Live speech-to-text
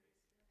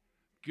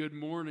Good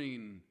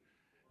morning.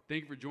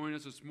 Thank you for joining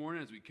us this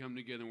morning as we come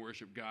together and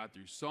worship God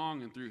through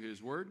song and through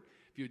His Word.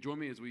 If you would join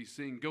me as we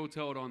sing, Go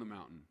Tell It on the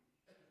Mountain.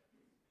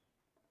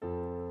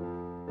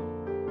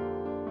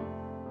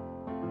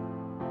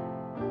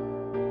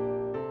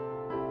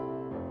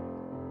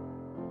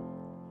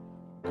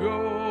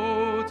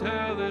 Go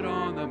tell it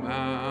on the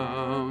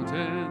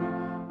mountain,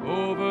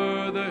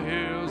 over the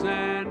hills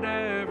and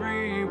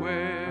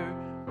everywhere.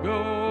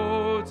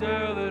 Go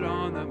tell it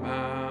on the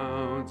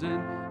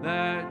mountain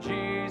that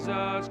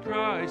Jesus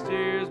Christ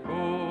is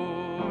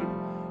born.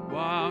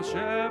 While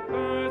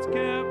shepherds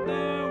kept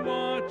their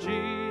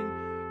watching,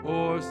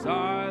 o'er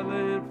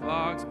silent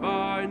flocks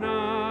by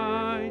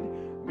night,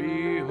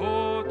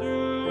 behold,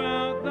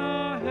 throughout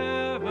the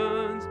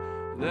heavens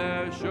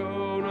there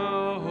shone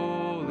a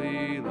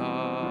holy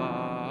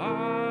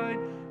light.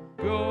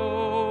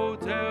 Go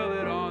tell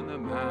it on the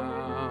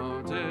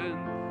mountain,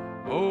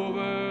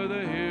 over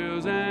the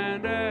hills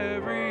and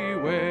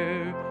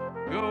everywhere.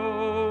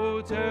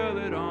 Go tell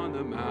it on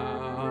the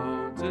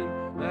mountain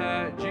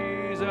that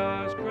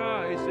Jesus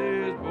Christ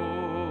is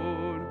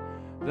born.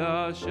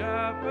 The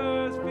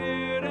shepherds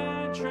feared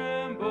and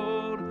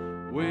trembled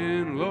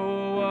when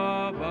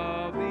low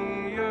above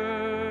the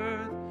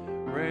earth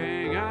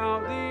rang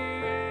out the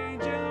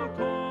angel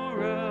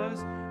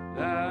chorus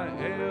that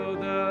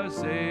hailed the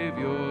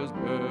Savior's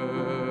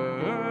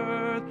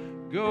birth.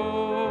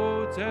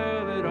 Go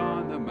tell it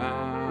on the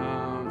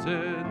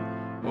mountain,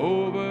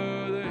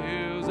 over the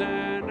hills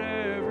and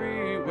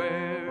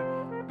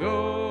everywhere.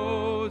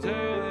 Go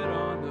tell it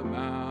on the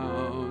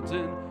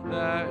mountain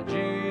that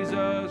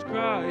Jesus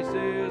Christ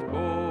is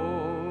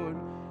born.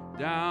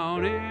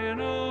 Down in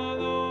a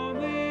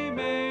lonely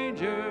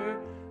manger,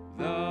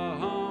 the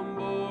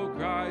humble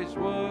Christ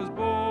was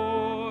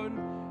born,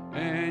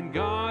 and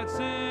God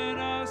sent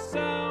us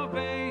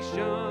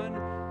salvation,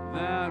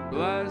 that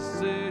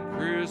blessed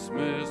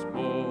Christmas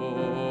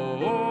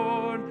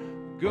morn.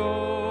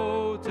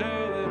 Go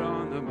tell it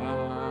on the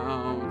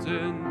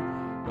mountain,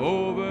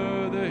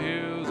 over the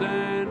hills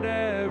and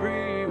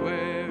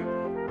everywhere.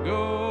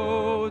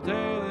 Go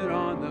tell it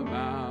on the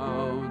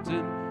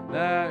mountain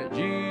that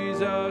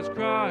Jesus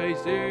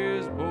Christ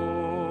is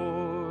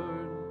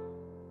born.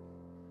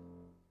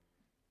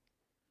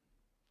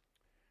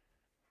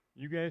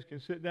 You guys can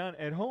sit down.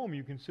 At home,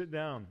 you can sit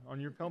down on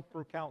your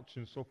comfort couch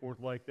and so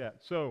forth like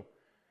that. So,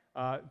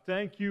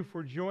 thank you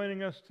for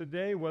joining us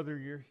today, whether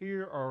you're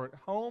here or at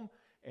home.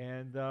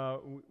 And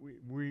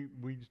we're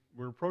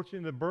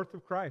approaching the birth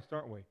of Christ,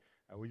 aren't we?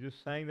 We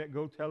just sang that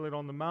Go Tell It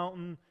on the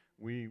Mountain.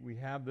 We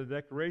have the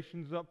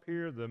decorations up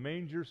here, the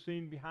manger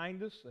scene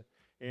behind us,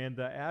 and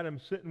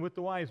Adam's sitting with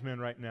the wise men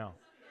right now.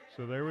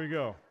 So there we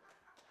go.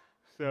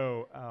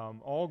 So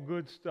all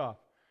good stuff.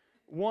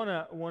 Want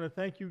to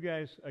thank you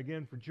guys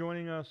again for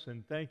joining us,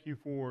 and thank you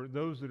for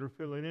those that are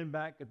filling in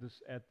back at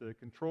the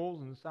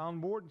controls and the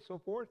soundboard and so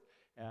forth,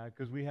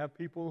 because we have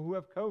people who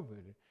have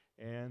COVID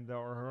and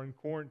are in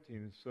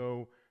quarantine.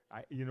 So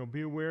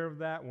be aware of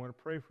that. Want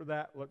to pray for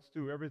that. Let's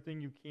do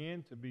everything you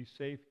can to be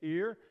safe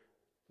here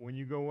when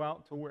you go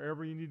out to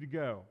wherever you need to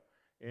go.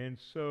 And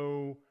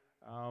so,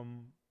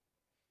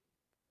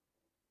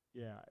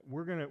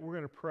 we're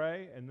gonna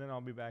pray, and then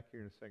I'll be back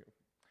here in a second.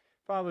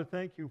 Father,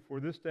 thank you for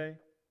this day.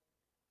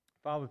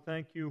 Father,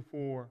 thank you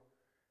for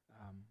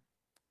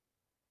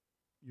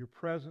your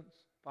presence.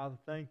 Father,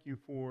 thank you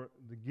for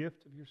the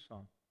gift of your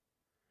Son.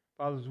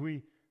 Father, as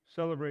we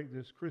celebrate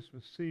this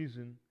Christmas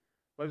season,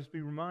 let us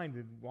be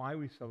reminded why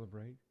we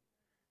celebrate.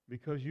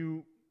 Because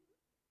you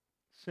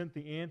sent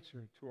the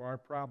answer to our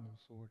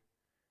problems, Lord,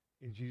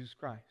 in Jesus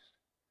Christ.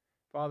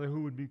 Father,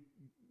 who would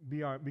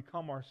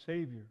become our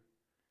Savior,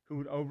 who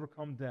would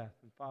overcome death.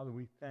 And Father,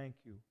 we thank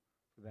you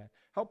for that.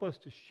 Help us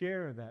to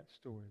share that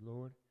story,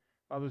 Lord.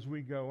 Father, as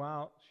we go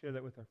out, share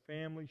that with our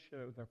family, share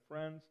that with our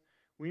friends.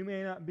 We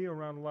may not be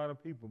around a lot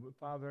of people, but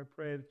Father, I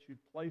pray that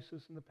you'd place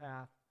us in the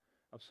path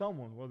of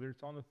someone, whether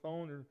it's on the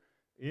phone or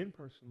in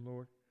person,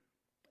 Lord.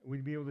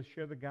 We'd be able to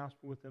share the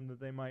gospel with them, that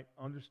they might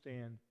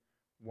understand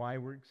why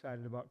we're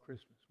excited about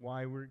Christmas,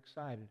 why we're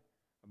excited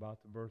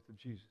about the birth of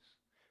Jesus.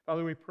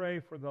 Father, we pray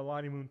for the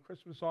Lottie Moon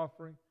Christmas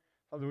offering.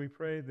 Father, we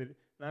pray that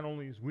not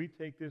only as we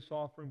take this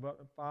offering, but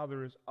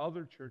Father, as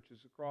other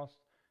churches across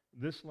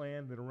this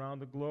land and around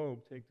the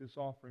globe take this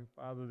offering,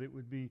 Father, that it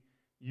would be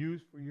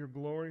used for your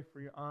glory, for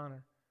your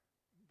honor.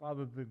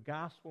 Father, the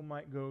gospel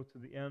might go to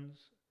the ends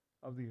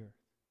of the earth.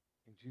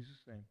 In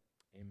Jesus' name,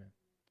 amen.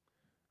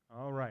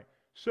 All right.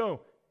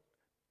 So,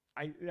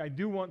 I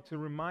do want to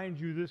remind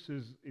you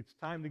it's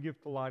time to give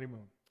to Lottie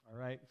Moon. All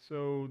right.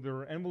 So there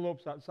are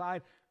envelopes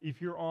outside. If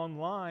you're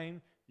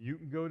online, you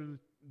can go to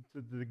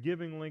the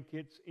giving link.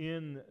 It's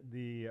in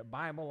the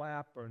Bible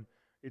app, and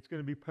it's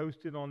going to be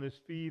posted on this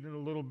feed in a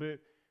little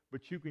bit.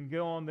 But you can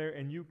go on there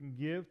and you can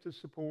give to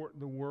support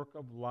the work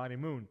of Lottie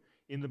Moon.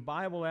 In the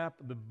Bible app,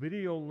 the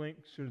video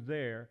links are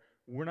there.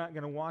 We're not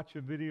going to watch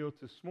a video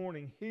this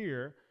morning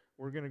here.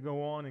 We're going to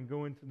go on and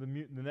go into the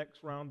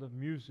next round of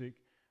music.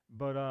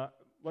 But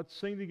let's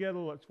sing together,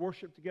 let's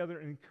worship together,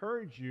 and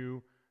encourage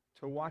you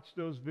to watch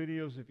those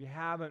videos. If you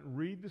haven't,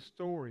 read the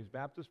stories.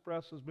 Baptist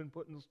Press has been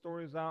putting the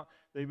stories out.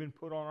 They've been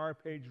put on our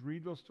page.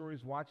 Read those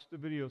stories, watch the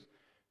videos,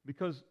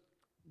 because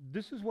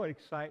this is what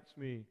excites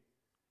me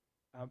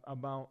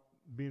about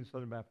being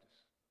Southern Baptist,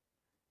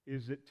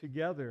 is that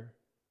together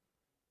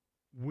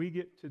we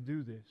get to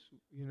do this.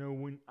 You know,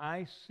 when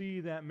I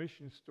see that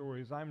mission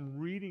stories, I'm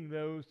reading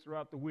those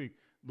throughout the week.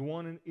 The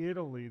one in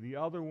Italy, the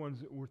other ones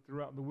that were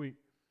throughout the week.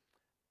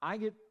 I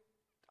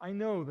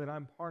know that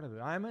I'm part of it.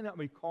 I may not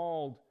be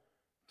called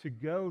to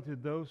go to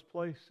those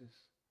places,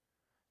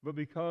 but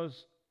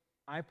because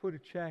I put a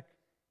check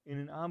in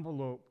an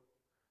envelope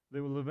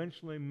that will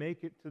eventually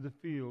make it to the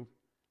field,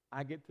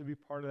 I get to be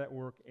part of that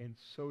work, and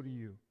so do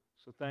you.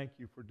 So thank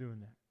you for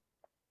doing that.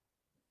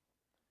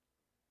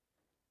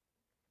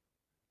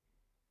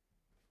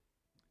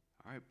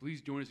 All right,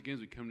 please join us again as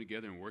we come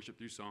together and worship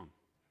through song.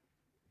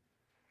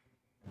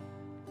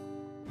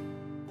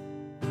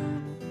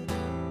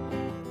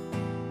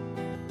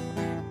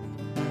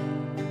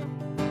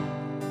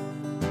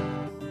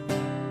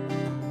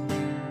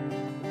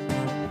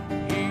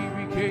 He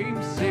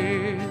became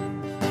sin,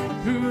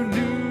 who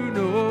knew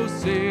no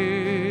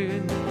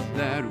sin,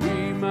 that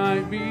we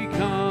might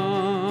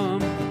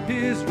become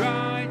his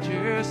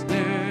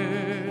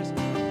righteousness.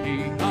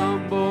 He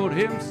humbled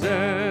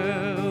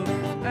himself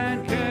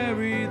and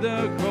carried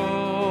the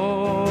cross.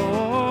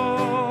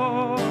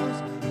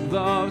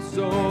 Love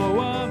so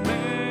amazing,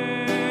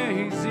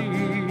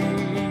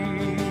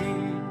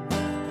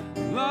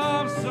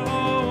 love so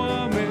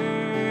amazing.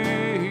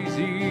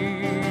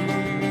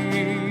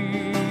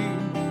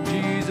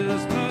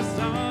 Jesus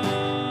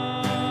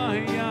Messiah,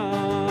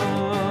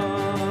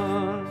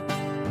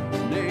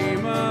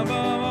 name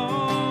above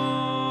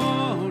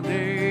all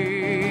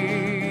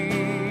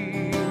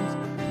names,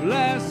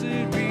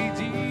 blessed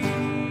Redeemer,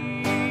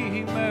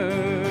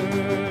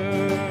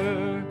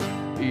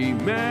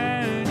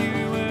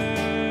 Emmanuel,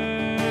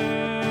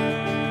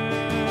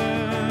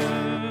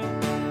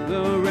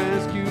 the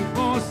rescue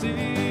for sinners,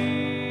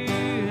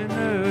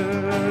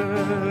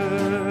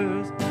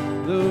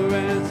 the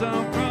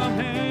ransom from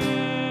heaven,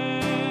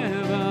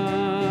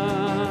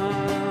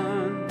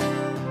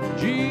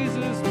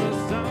 Jesus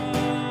Messiah,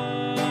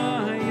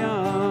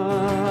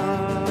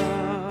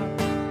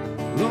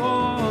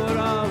 Lord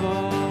of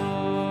all.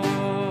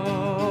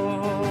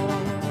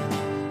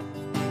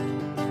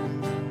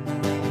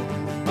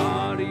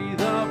 Body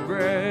the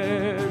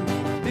bread,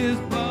 his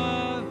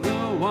blood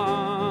the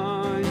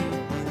wine,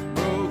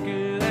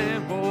 broken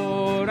and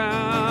poured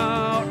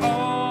out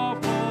all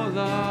for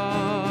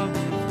love.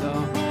 The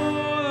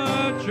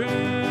whole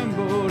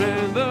trembled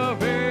and the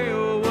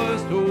veil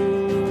was torn.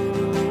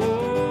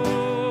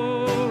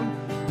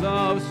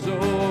 Love so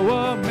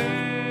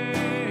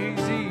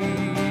amazing,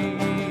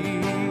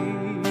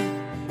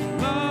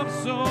 love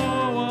so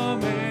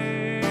amazing.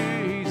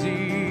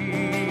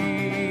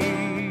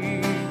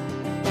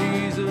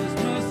 Jesus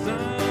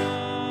Messiah,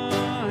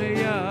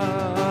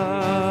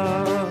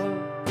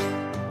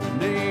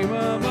 name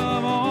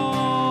above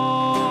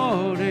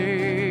all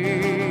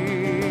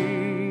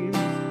names,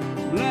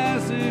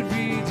 blessed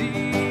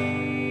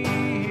Redeemer,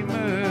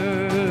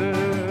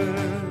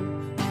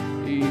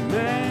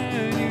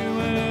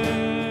 Emmanuel,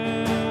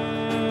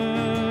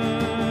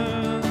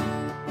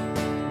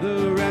 the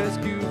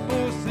rescue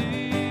for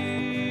sinners,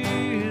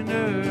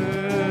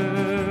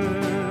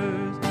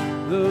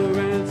 the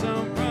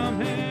ransom from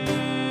heaven,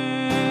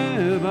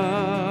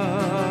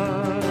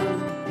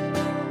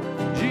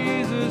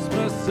 Jesus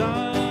Messiah,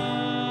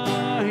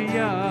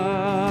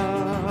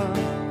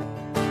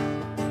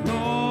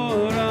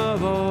 Lord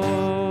of all.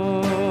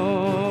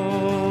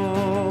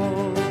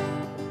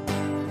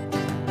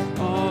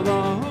 All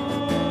the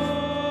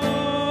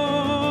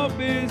hope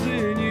is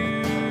in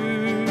you.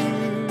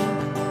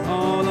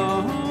 All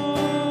the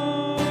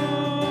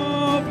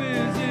hope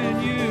is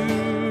in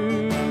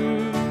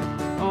you.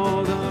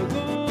 All the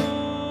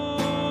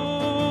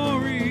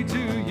glory to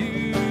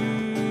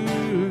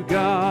you,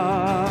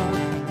 God,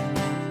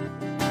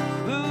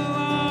 the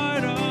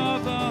light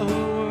of the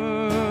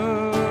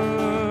world,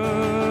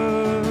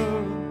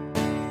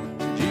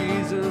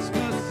 Jesus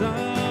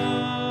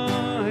Messiah,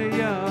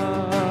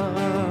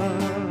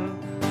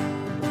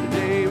 the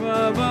name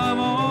above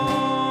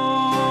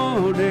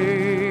all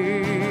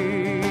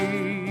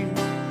names,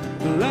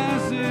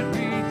 blessed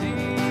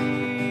Redeemer,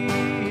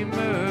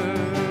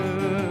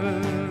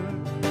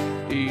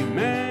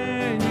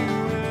 Emmanuel,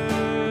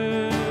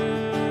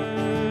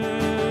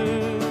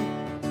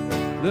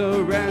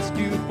 the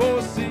rescue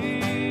for sinners,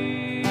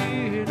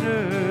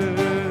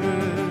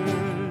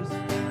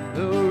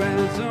 the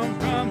ransom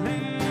from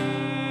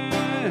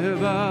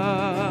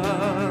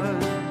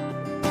heaven,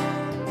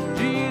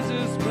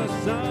 Jesus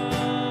Messiah,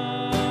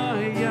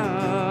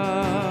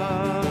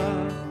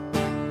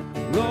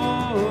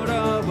 Lord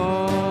of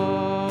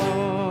all.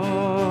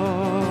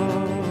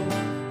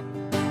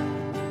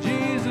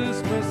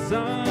 Jesus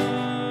Messiah,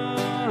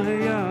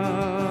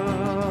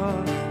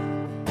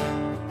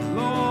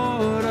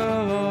 Lord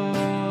of all.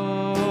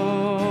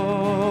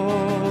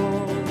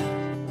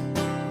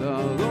 The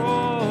Lord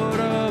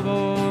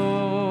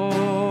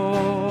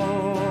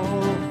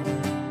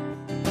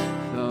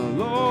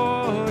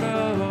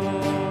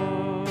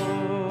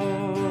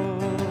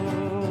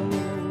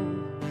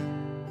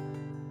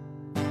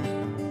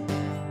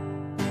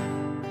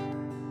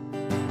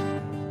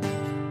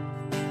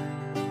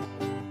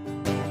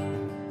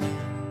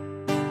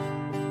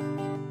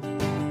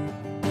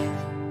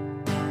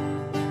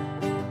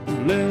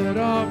Let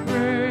our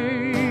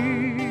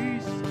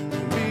praise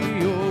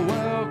be your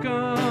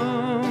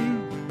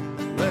welcome.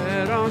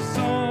 Let our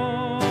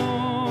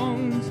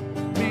songs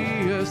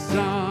be a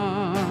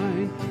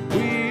sign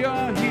we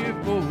are here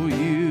for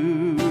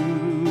you.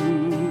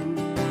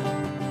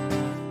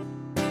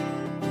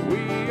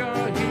 We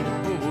are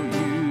here for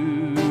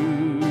you.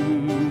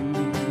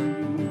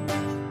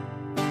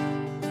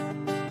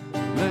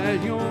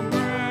 Let your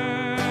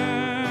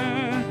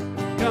breath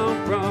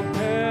come from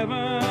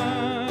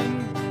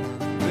heaven.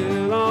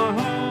 Fill our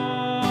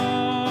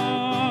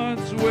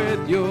hearts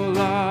with your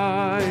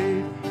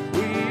light.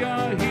 We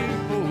are here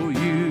for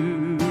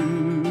you.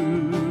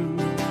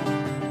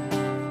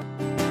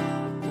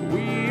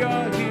 We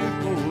are here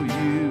for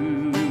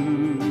you.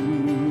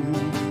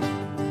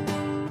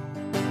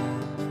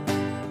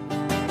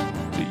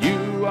 To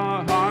you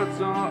our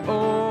hearts are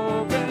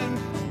open.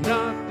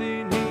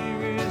 Nothing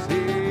here is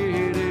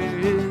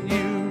hidden.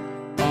 You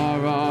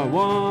are our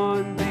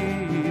one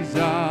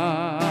desire.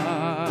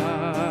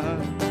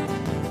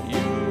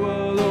 You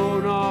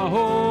alone are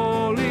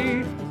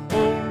holy.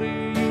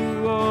 Only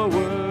you are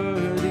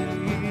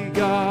worthy.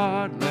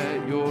 God,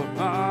 let your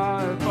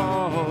fire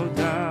fall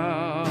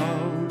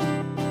down.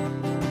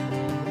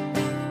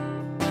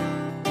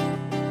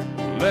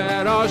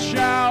 Let our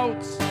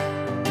shouts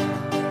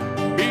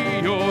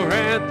be your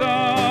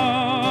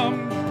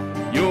anthem,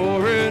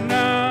 your renown,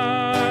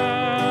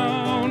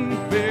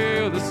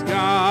 fill the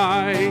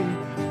sky.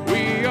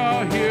 We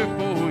are here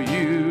for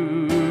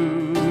you.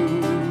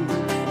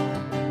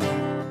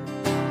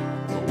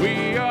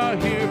 We are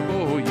here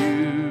for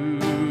you.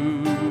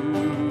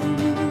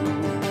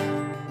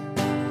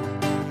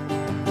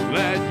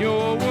 Let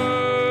your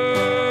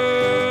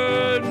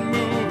word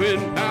move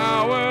in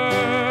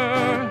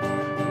power.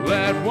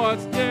 Let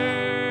what's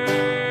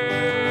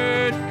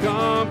dead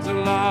come to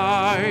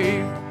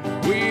life.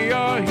 We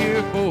are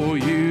here for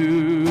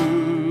you.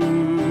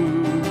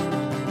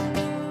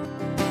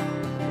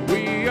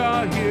 We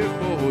are here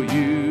for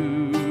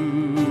you.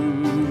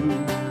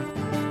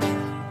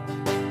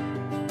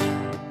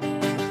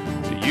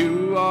 To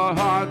you our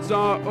hearts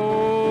are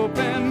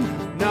open.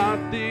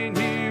 Nothing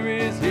here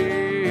is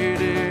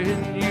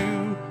hidden.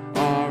 You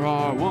are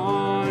our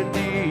one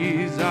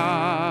desire.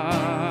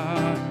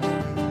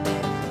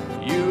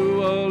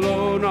 You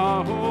alone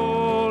are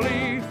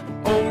holy.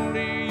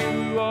 Only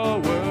you are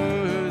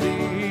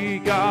worthy.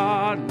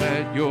 God,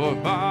 let your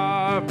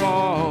fire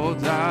fall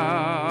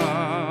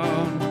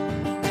down.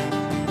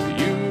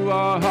 You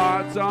our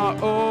hearts are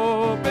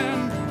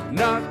open.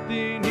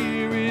 Nothing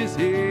here is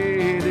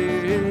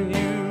hidden.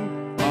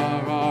 You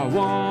are our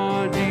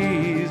one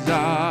desire.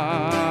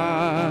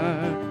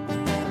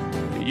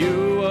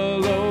 You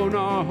alone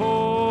are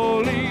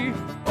holy.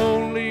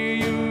 Only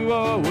you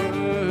are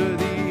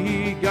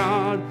worthy.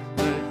 God,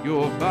 let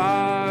your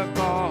fire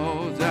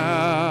fall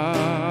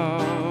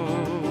down.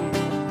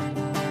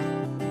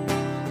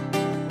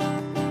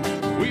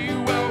 We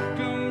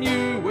welcome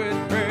you with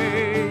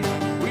praise.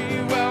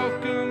 We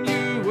welcome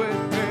you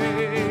with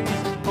praise.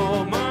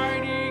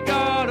 Almighty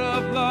God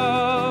of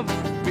love,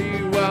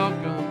 be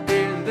welcome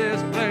in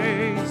this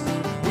place.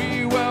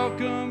 We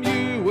welcome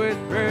you with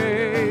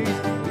praise.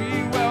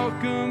 We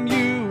welcome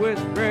you with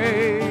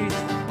praise.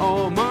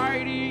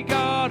 Almighty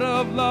God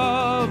of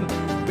love,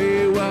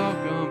 be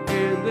welcome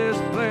in this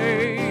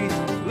place.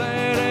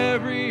 Let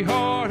every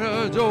heart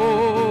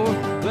adore.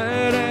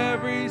 Let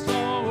every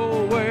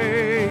soul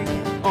awake.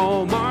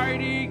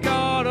 Almighty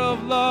God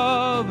of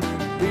love,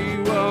 be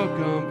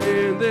welcome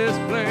in this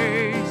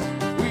place.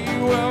 We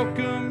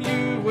welcome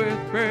you with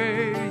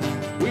praise.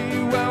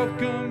 We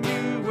welcome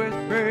you with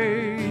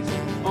praise.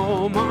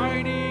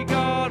 Almighty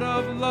God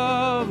of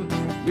love,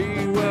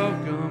 be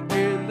welcome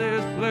in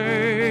this place.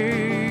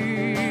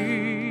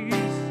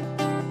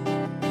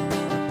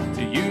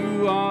 To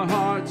you our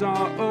hearts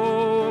are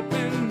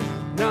open.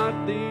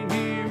 Nothing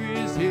here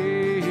is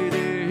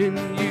hidden.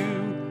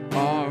 You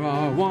are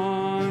our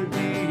one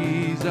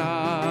desire.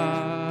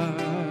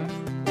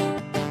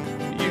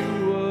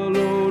 You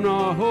alone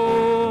are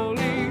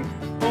holy.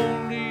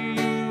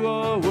 Only you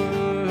are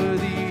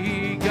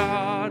worthy.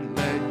 God,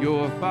 let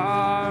your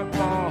fire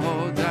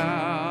fall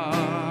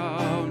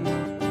down.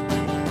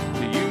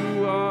 To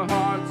you our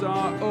hearts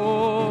are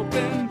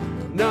open.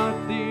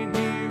 Nothing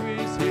here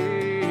is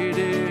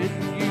hidden.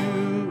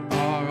 You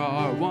are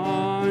our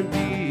one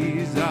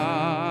desire.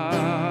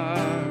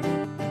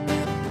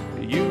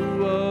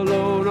 You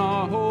alone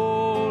are holy.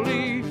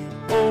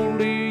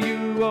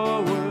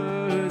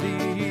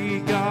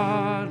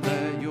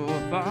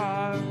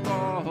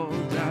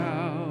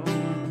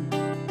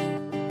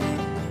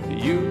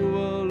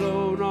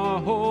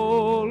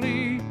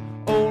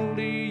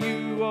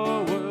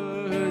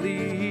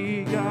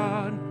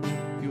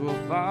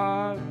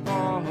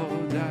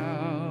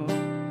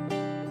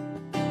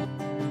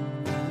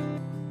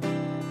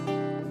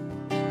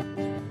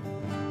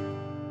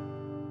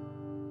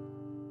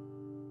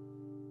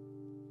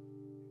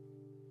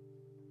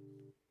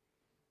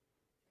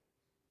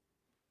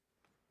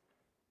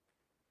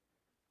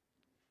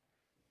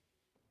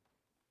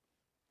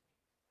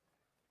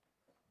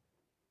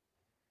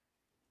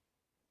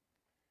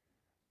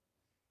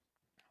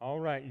 All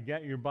right, you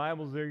got your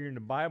Bibles there. You're in the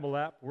Bible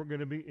app. We're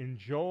going to be in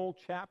Joel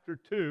chapter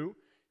 2,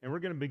 and we're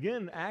going to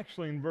begin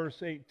actually in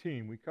verse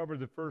 18. We covered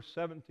the first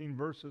 17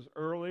 verses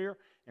earlier,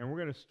 and we're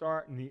going to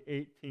start in the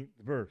 18th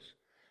verse.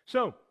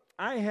 So,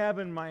 I have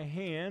in my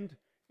hand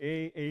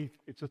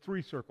it's a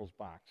 3 circles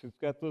box. It's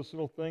got this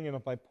little thing, and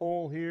if I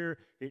pull here,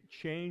 it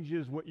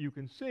changes what you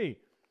can see.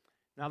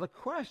 Now, the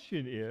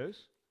question is,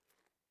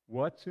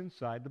 what's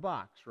inside the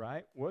box,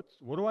 right? What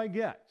do I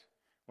get?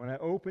 When I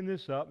open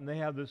this up, and they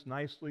have this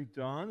nicely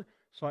done,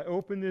 so I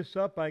open this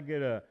up, I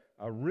get a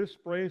wrist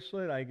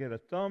bracelet, I get a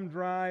thumb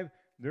drive,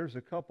 there's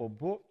a couple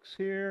books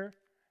here,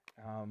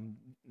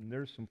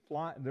 there's some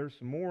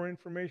more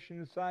information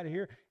inside of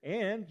here,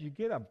 and you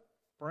get a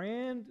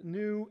brand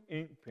new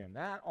ink pen.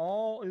 That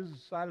all is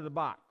inside of the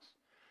box.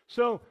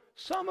 So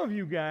some of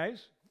you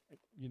guys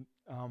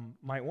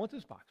might want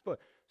this box, but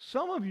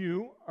some of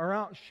you are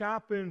out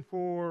shopping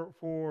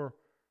for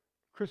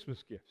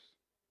Christmas gifts.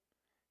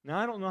 Now,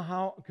 I don't know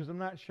how, because I'm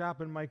not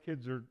shopping. My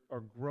kids are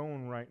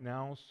grown right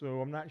now, so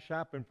I'm not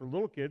shopping for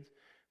little kids.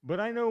 But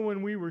I know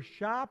when we were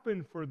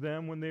shopping for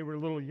them when they were a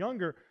little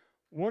younger,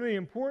 one of the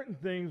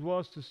important things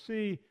was to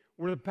see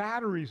were the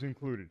batteries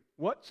included.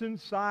 What's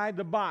inside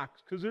the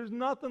box? Because there's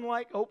nothing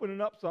like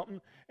opening up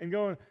something and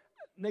going,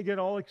 they get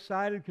all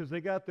excited because they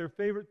got their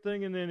favorite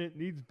thing, and then it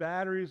needs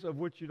batteries of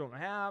which you don't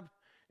have.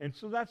 And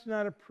so that's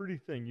not a pretty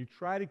thing. You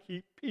try to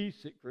keep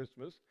peace at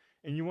Christmas,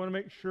 and you want to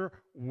make sure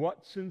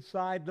what's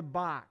inside the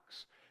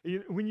box.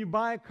 When you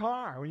buy a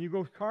car, when you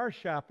go car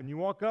shopping, you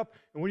walk up,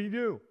 and what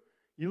do?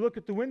 You look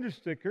at the window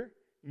sticker,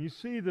 and you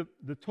see the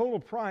total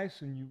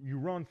price, and you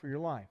run for your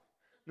life.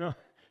 No,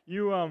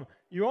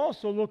 you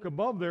also look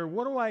above there,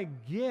 what do I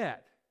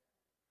get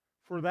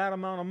for that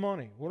amount of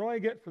money? What do I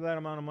get for that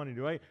amount of money?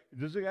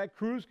 Does it got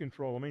cruise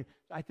control? I mean,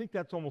 I think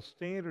that's almost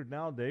standard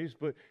nowadays,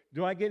 but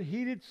do I get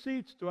heated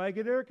seats? Do I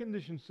get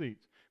air-conditioned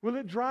seats? Will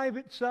it drive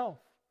itself?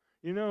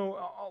 You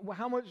know,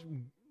 how much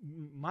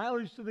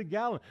mileage to the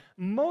gallon?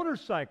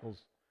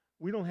 Motorcycles,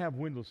 we don't have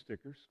window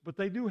stickers, but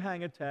they do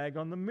hang a tag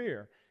on the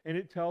mirror, and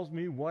it tells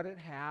me what it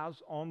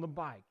has on the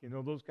bike, you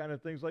know, those kind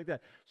of things like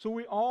that. So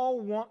we all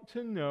want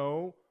to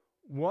know,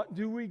 what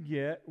do we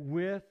get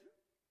with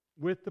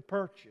the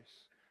purchase?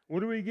 What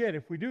do we get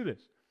if we do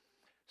this?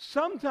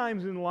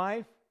 Sometimes in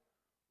life,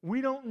 we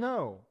don't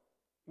know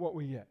what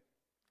we get.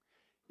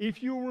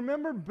 If you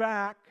remember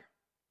back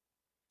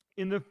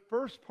in the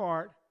first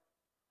part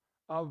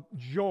of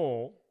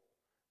Joel,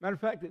 matter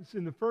of fact, it's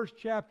in the first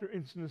chapter,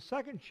 it's in the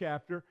second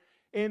chapter,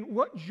 and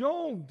what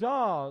Joel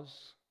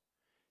does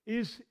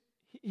is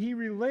he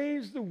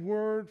relays the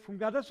word from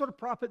God. That's what a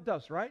prophet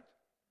does, right?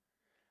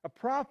 A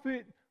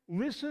prophet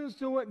listens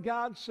to what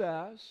God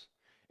says,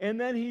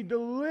 and then he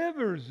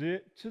delivers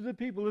it to the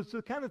people. It's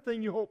the kind of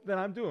thing you hope that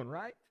I'm doing,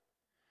 right?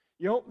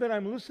 You hope that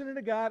I'm listening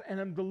to God and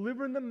I'm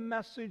delivering the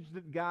message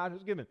that God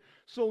has given.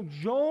 So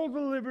Joel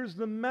delivers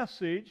the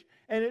message,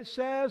 and it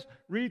says,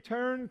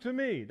 return to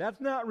me. That's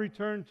not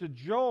return to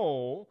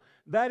Joel.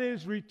 That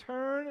is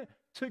return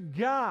to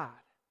God.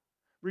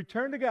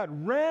 Return to God.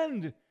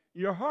 Rend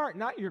your heart,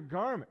 not your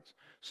garments.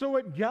 So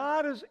what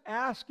God is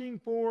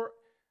asking for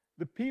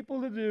the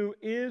people to do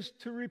is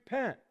to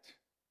repent.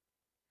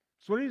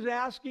 So what he's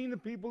asking the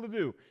people to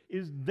do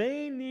is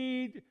they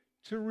need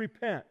to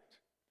repent.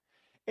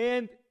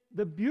 And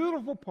the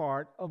beautiful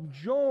part of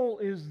Joel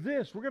is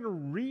this. We're going to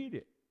read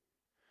it.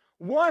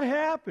 What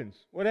happens?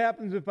 What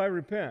happens if I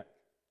repent?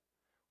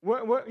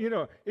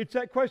 It's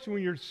that question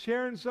when you're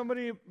sharing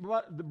somebody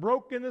about the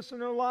brokenness in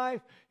their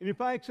life, and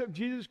if I accept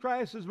Jesus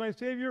Christ as my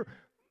Savior,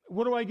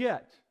 what do I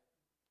get?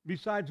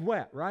 Besides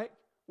wet, right?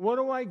 What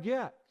do I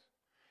get?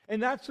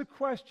 And that's a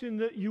question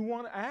that you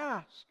want to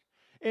ask.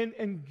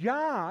 And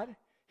God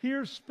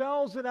here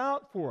spells it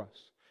out for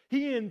us.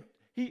 He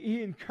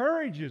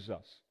encourages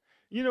us.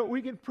 You know,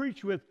 we can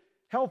preach with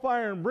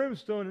hellfire and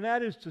brimstone, and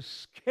that is to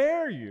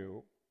scare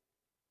you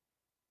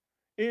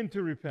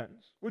into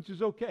repentance, which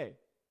is okay.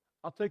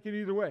 I'll take it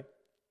either way.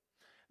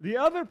 The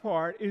other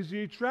part is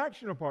the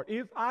attractional part.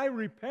 If I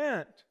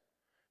repent,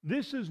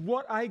 this is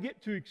what I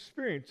get to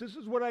experience. This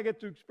is what I get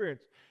to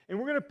experience. And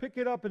we're going to pick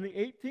it up in the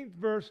 18th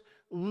verse.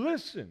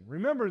 Listen,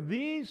 remember,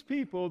 these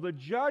people, the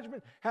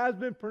judgment has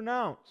been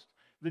pronounced.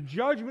 The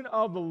judgment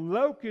of the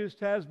locust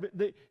has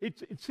been,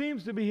 it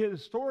seems to be a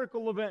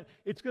historical event.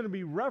 It's going to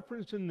be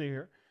referenced in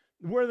there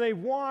where they've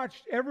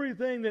watched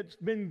everything that's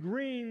been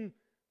green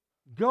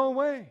go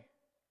away.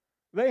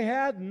 They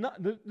had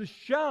the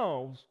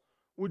shelves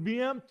would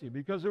be empty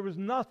because there was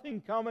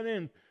nothing coming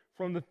in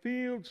from the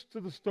fields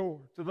to the store,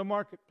 to the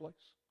marketplace.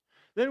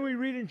 Then we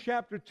read in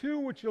chapter 2,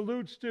 which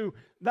alludes to,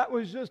 that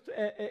was just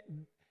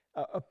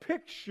a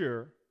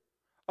picture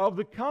of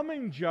the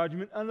coming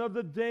judgment and of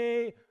the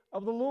day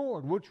of the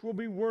Lord, which will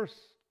be worse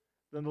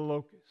than the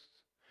locusts.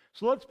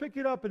 So let's pick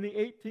it up in the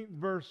 18th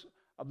verse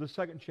of the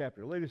second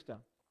chapter. Lay this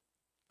down.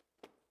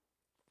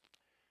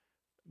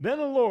 Then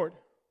the Lord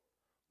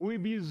will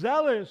be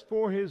zealous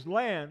for his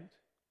land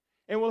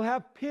and will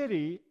have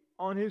pity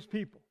on his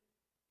people.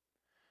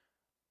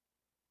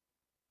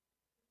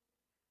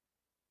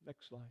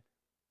 Next slide.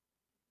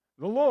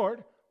 The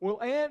Lord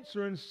will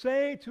answer and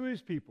say to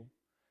his people,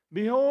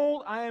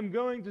 Behold, I am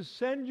going to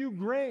send you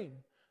grain,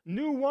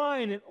 new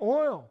wine, and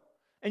oil,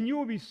 and you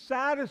will be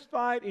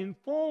satisfied in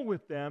full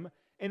with them,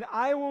 and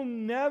I will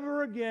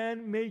never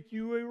again make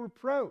you a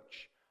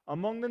reproach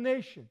among the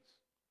nations.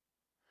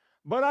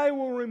 But I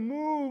will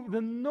remove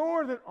the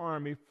northern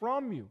army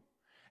from you,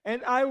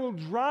 and I will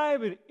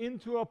drive it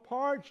into a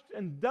parched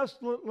and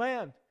desolate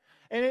land,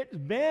 and its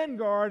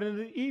vanguard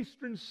into the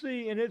eastern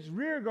sea, and its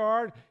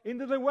rearguard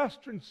into the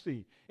western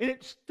sea. And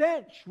its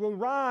stench will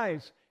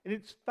rise, and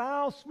its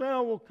foul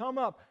smell will come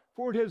up,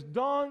 for it has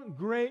done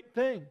great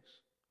things.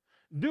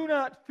 Do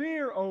not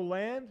fear, O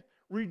land.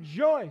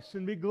 Rejoice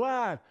and be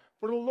glad,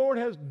 for the Lord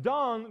has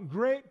done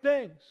great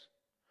things.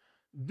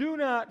 Do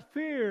not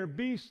fear,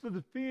 beasts of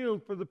the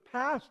field, for the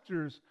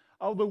pastures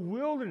of the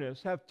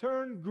wilderness have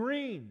turned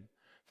green.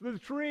 For the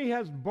tree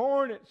has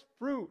borne its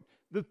fruit.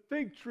 The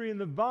fig tree and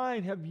the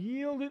vine have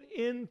yielded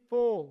in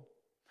full.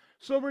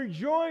 So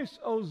rejoice,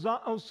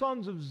 O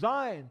sons of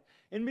Zion,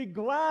 and be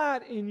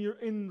glad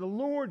in the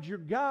Lord your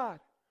God.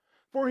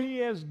 For he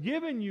has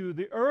given you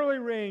the early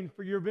rain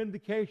for your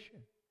vindication,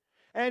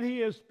 and he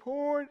has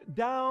poured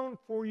down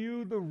for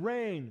you the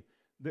rain,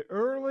 the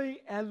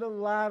early and the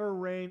latter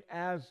rain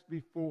as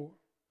before.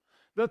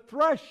 The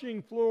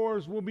threshing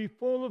floors will be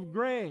full of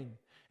grain,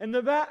 and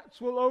the vats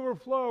will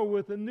overflow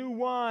with the new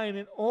wine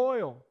and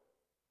oil.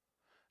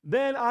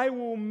 Then I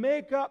will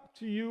make up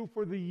to you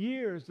for the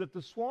years that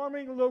the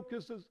swarming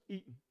locust has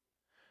eaten,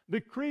 the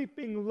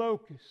creeping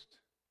locust,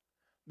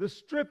 the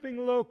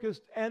stripping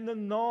locust, and the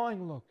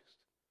gnawing locust,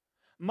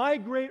 my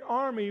great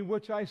army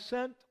which I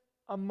sent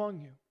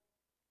among you.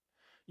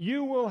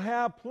 You will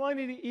have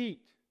plenty to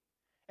eat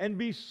and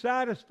be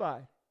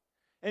satisfied,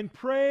 and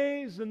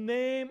praise the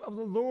name of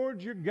the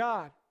Lord your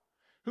God,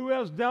 who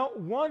has dealt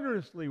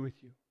wondrously with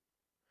you.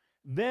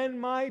 Then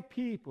my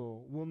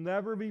people will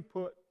never be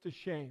put to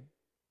shame.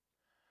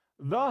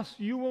 Thus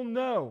you will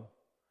know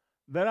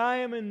that I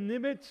am in the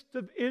midst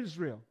of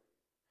Israel,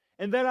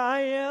 and that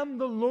I am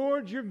the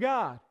Lord your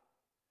God,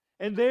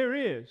 and there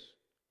is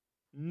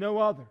no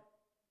other.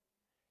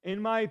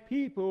 And my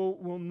people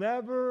will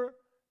never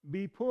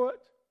be put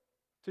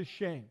to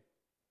shame.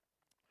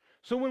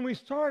 So when we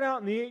start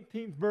out in the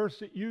 18th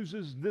verse, it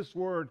uses this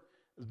word,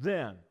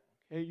 then.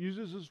 Okay? It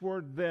uses this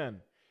word, then.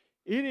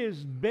 It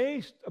is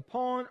based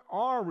upon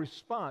our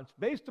response.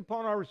 Based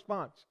upon our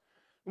response.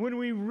 When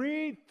we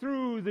read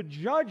through the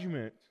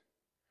judgment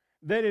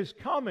that is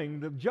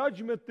coming, the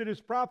judgment that is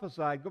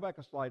prophesied, go back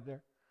a slide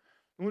there.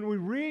 When we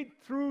read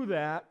through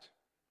that,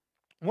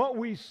 what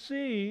we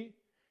see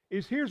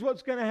is here's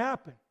what's going to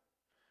happen.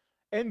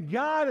 And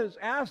God is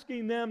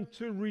asking them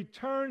to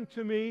return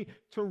to me,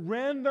 to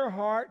rend their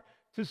heart,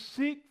 to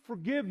seek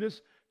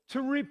forgiveness,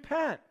 to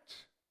repent.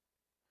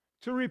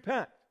 To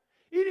repent.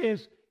 It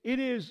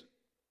is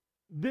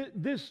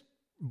this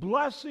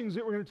blessings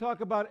that we're going to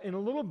talk about in a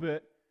little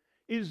bit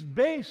is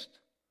based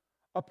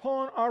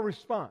upon our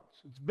response.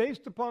 It's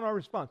based upon our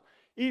response.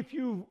 If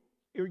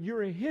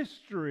you're a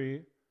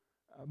history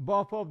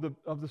buff of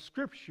the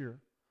Scripture,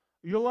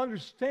 you'll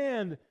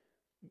understand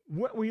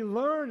what we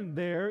learn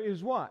there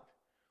is what?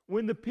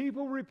 When the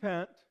people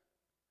repent,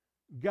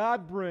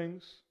 God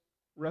brings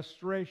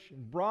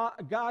restoration.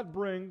 God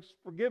brings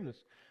forgiveness.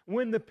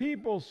 When the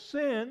people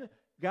sin,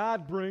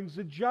 God brings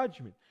a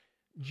judgment.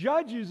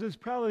 Judges is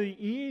probably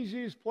the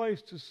easiest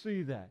place to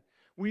see that.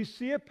 We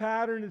see a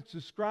pattern that's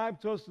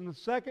described to us in the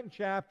 2nd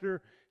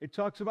chapter. It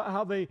talks about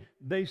how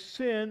they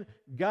sin.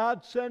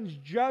 God sends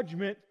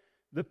judgment.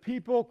 The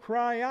people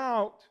cry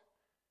out,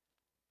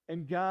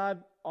 and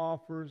God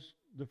offers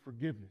the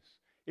forgiveness.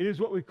 It is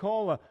what we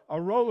call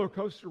a roller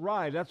coaster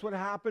ride. That's what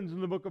happens in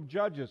the book of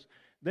Judges.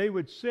 They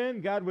would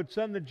sin. God would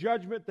send the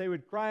judgment. They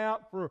would cry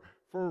out for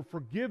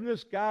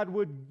forgiveness. God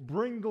would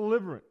bring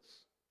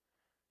deliverance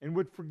and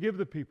would forgive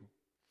the people.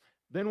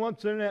 Then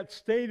once they're in that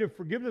state of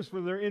forgiveness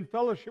where they're in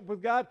fellowship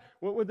with God,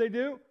 what would they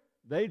do?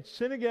 They'd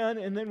sin again,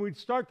 and then we'd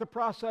start the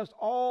process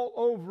all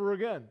over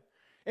again.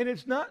 And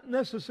it's not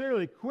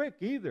necessarily quick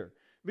either,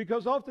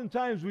 because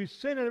oftentimes we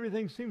sin and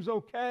everything seems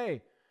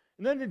okay.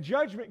 And then the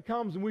judgment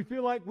comes and we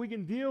feel like we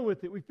can deal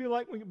with it. We feel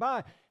like we can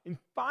buy. And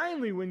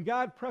finally, when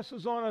God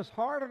presses on us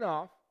hard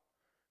enough,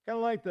 kind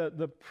of like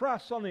the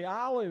press on the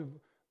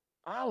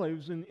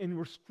olives, and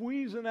we're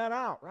squeezing that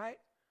out, right?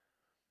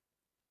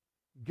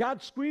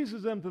 God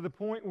squeezes them to the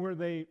point where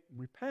they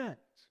repent.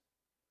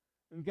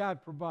 And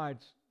God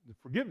provides the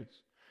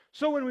forgiveness.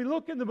 So when we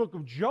look in the book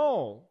of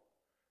Joel,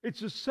 it's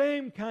the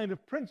same kind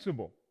of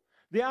principle.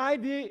 The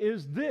idea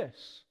is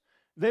this,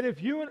 that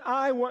if you and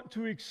I want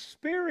to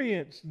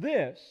experience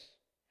this,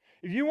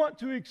 if you want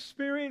to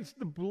experience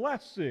the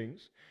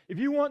blessings, if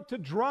you want to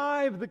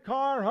drive the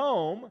car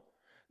home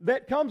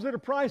that comes at a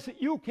price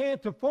that you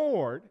can't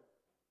afford,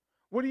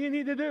 what do you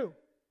need to do?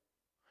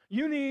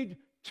 You need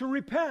to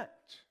repent.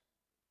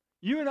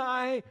 You and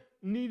I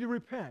need to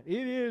repent.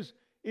 It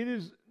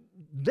is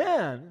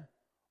then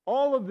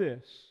all of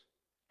this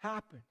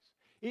happens.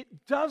 It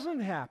doesn't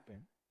happen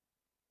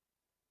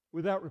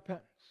without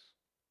repentance.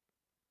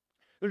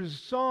 There's a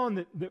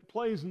song that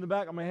plays in the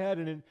back of my head,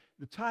 and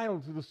the title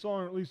to the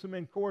song, or at least the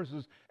main chorus,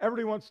 is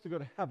Everybody Wants to Go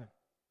to Heaven.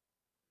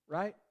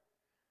 Right?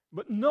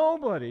 But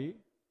nobody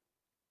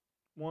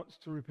wants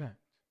to repent.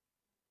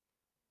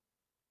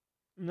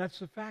 And that's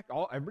the fact.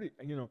 Everybody,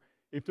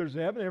 if there's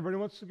heaven, everybody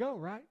wants to go,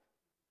 right?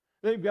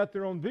 They've got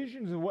their own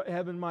visions of what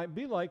heaven might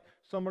be like.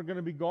 Some are going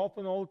to be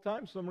golfing all the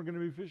time. Some are going to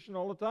be fishing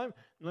all the time.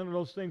 None of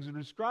those things are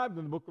described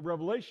in the book of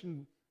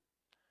Revelation.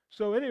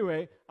 So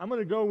anyway, I'm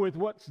going to go with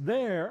what's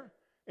there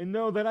and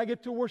know that I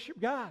get to worship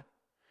God.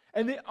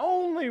 And the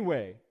only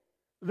way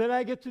that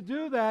I get to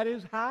do that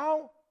is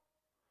how?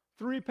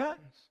 Through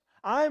repentance.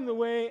 I am the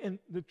way and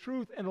the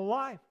truth and the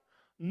life.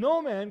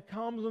 No man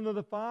comes unto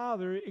the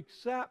Father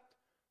except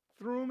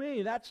through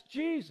me. That's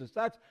Jesus.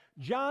 That's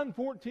John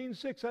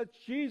 14:6. That's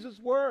Jesus'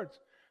 words.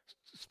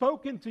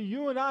 Spoken to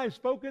you and I,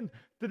 spoken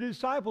to the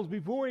disciples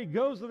before he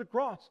goes to the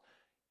cross.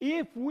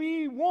 If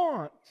we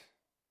want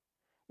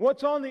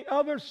what's on the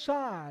other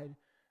side,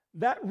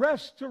 that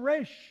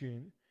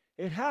restoration,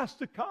 it has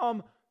to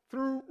come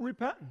through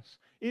repentance.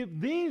 If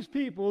these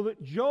people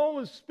that Joel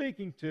is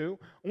speaking to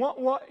want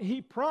what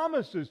he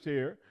promises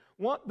here,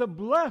 want the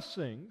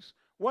blessings,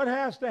 what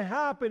has to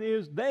happen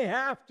is they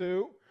have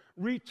to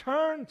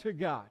return to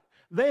God.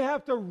 They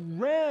have to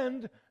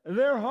rend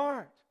their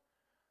heart,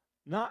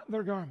 not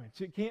their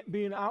garments. It can't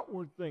be an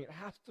outward thing. It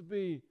has to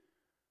be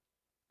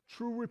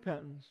true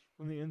repentance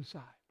from the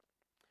inside.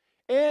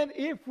 And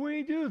if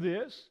we do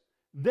this,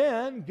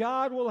 then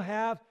God will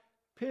have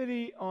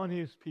pity on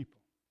his people.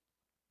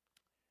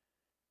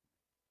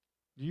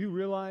 Do you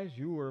realize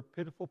you are a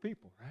pitiful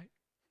people, right?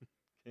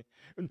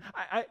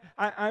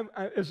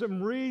 As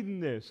I'm reading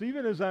this,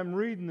 even as I'm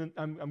reading,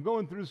 I'm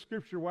going through the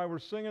scripture while we're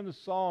singing the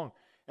song,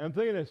 and I'm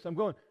thinking this, I'm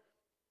going,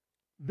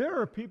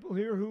 there are people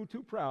here who are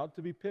too proud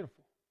to be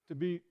pitiful,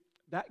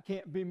 that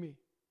can't be me.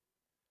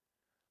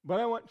 But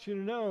I want you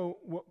to know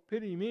what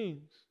pity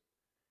means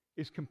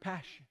is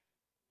compassion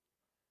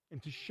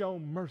and to show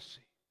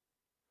mercy.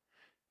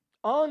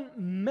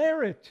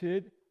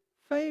 Unmerited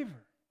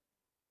favor.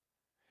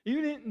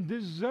 You didn't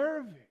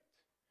deserve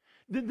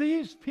it.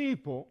 These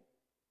people,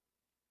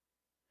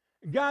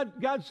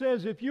 God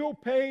says, if you'll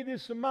pay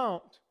this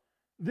amount,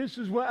 this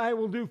is what I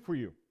will do for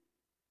you.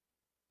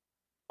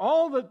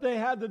 All that they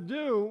had to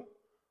do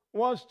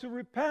was to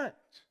repent,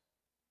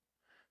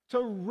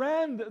 to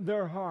rend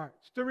their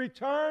hearts, to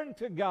return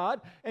to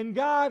God, and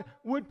God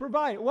would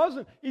provide. It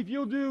wasn't, if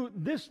you'll do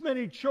this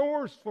many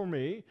chores for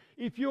me,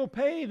 if you'll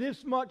pay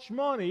this much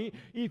money,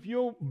 if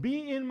you'll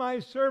be in my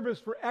service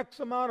for X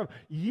amount of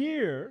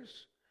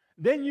years,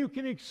 then you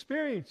can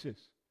experience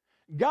this.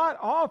 God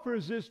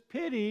offers this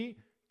pity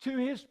to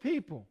his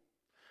people.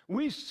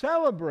 We're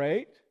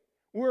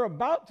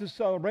about to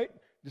celebrate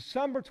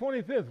December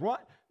 25th,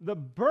 what? The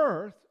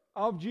birth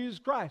of Jesus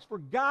Christ. For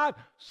God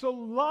so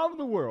loved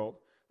the world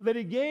that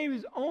he gave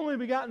his only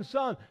begotten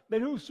Son,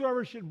 that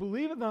whosoever should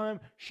believe in him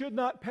should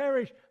not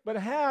perish, but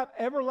have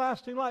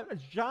everlasting life.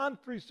 That's John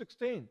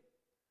 3:16.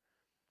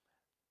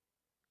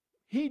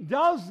 He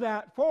does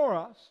that for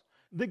us.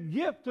 The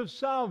gift of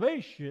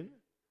salvation,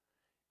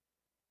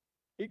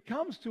 it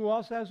comes to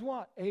us as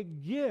what? A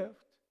gift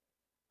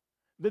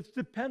that's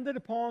dependent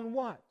upon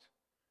what?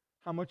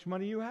 How much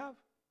money you have?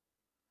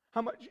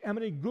 How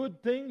many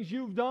good things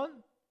you've done?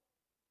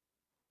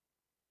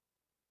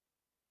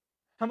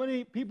 How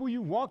many people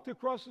you walked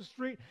across the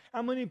street?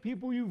 How many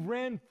people you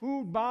ran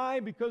food by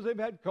because they've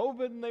had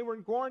COVID and they were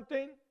in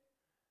quarantine?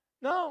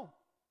 No.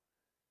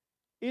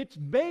 It's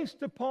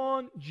based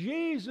upon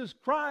Jesus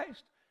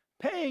Christ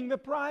paying the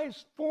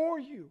price for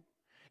you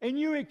and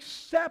you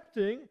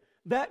accepting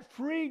that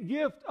free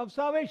gift of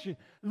salvation.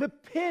 The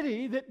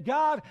pity that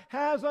God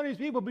has on his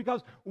people,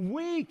 because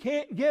we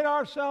can't get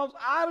ourselves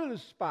out of the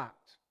spot.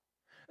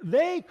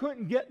 They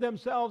couldn't get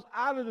themselves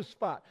out of the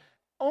spot.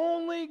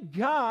 Only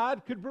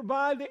God could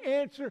provide the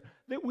answer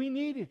that we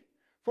needed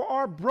for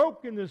our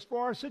brokenness,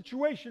 for our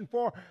situation,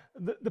 for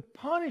the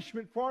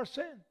punishment for our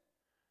sin.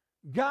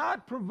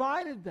 God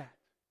provided that.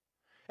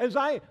 As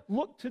I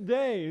look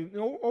today,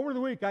 over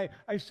the week,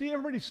 I see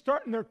everybody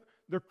starting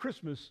their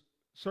Christmas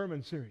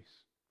sermon series.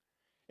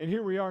 And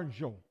here we are in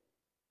Joel.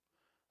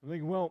 I'm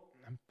thinking, well,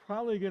 I'm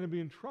probably going to be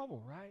in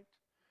trouble, right?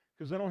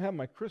 Because I don't have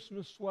my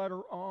Christmas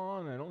sweater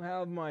on. I don't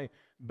have my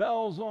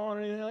bells on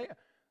or anything like that.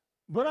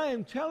 But I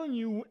am telling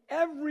you,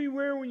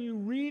 everywhere when you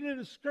read in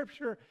the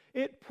Scripture,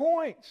 it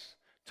points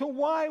to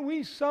why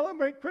we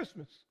celebrate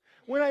Christmas.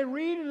 When I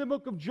read in the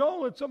book of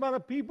Joel, it's about a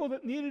people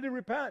that needed to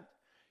repent.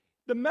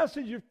 The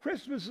message of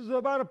Christmas is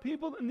about a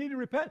people that need to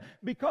repent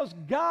because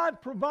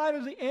God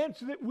provided the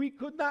answer that we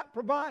could not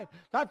provide.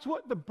 That's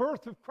what the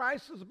birth of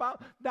Christ is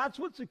about. That's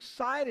what's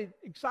exciting.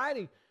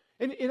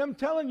 And I'm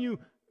telling you,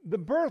 the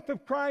birth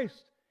of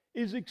Christ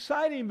is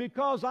exciting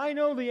because I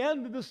know the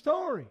end of the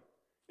story.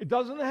 It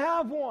doesn't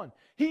have one.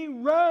 He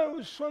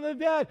rose from the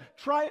dead,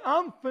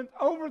 triumphant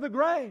over the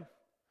grave.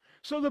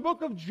 So the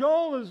book of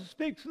Joel, as it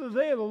speaks of the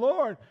day of the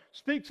Lord,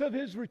 speaks of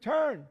his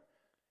return.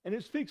 And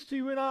it speaks to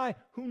you and I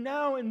who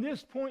now in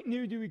this point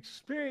need to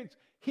experience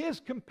his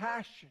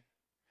compassion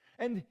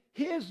and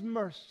his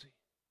mercy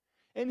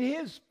and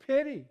His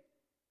pity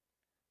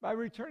by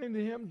returning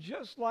to Him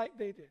just like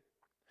they did.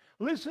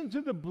 Listen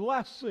to the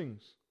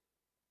blessings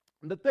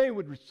that they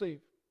would receive.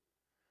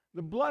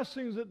 The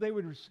blessings that they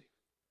would receive.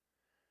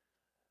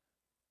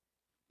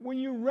 When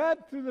you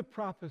read through the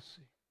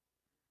prophecy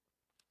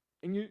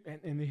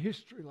and the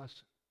history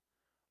lesson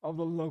of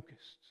the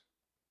locusts,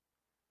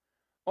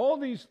 all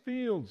these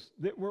fields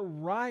that were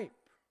ripe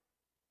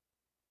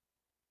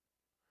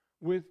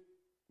with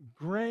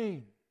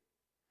grain,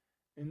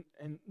 and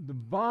the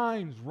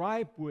vines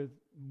ripe with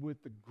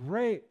the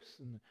grapes,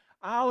 and the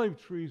olive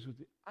trees with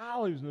the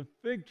olives, and the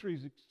fig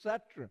trees,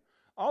 etc.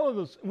 All of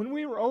those. When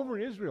we were over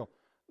in Israel,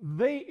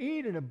 they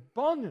eat an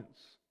abundance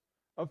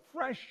of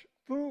fresh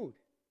food.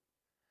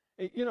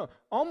 You know,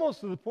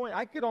 almost to the point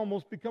I could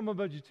almost become a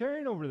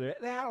vegetarian over there.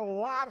 They had a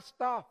lot of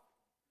stuff.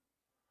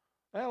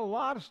 They had a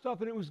lot of stuff,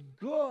 and it was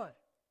good.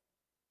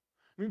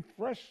 I mean,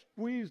 fresh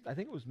squeezed, I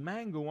think it was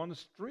mango on the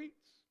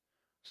streets.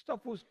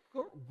 Stuff was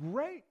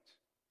great.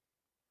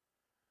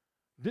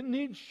 Didn't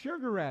need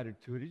sugar added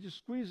to it. You just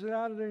squeezed it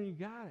out of there and you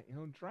got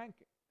it, drank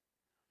it.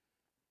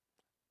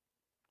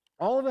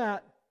 All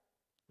that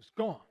was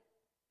gone.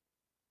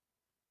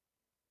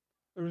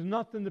 There was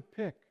nothing to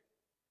pick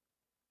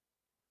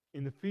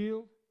in the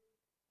field,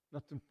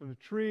 nothing from the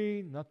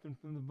tree, nothing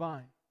from the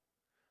vine.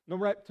 No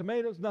ripe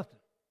tomatoes, nothing.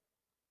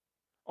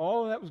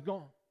 All of that was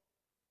gone.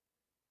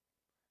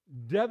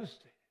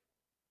 Devastated.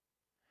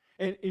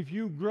 And if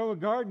you grow a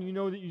garden, you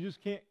know that you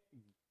just can't,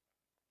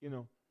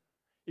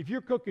 if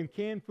you're cooking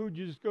canned food,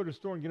 you just go to the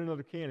store and get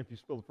another can if you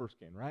spill the first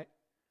can, right?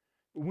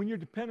 But when you're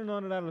dependent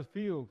on it out of the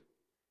field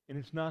and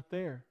it's not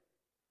there,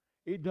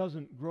 it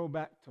doesn't grow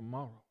back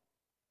tomorrow.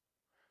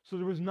 So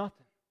there was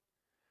nothing.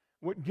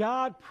 What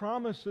God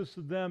promises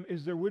to them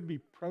is there would be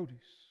produce.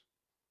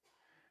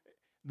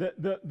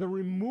 The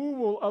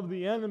removal of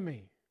the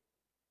enemy.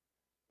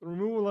 The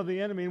removal of the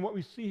enemy. And what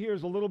we see here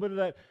is a little bit of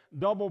that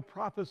double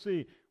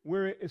prophecy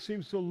where it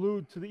seems to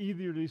allude to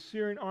either the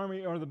Assyrian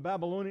army or the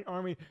Babylonian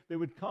army that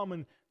would come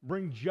and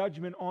bring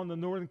judgment on the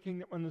northern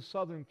kingdom and the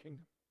southern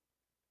kingdom.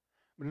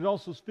 But it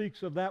also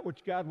speaks of that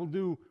which God will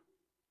do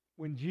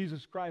when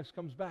Jesus Christ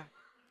comes back.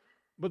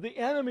 But the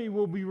enemy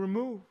will be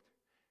removed.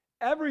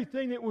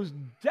 Everything that was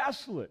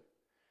desolate.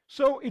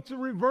 So it's a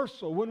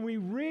reversal. When we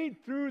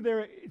read through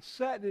there, it's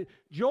said that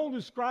Joel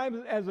describes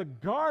it as a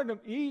Garden of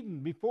Eden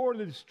before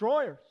the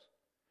destroyers.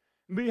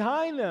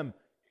 Behind them,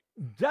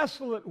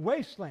 desolate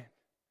wasteland.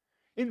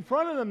 In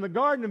front of them, the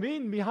Garden of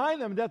Eden.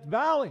 Behind them, Death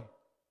Valley.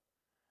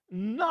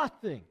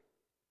 Nothing.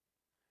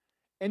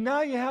 And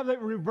now you have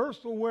that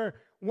reversal where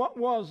what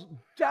was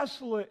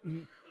desolate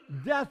and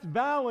Death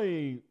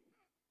Valley,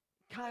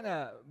 kind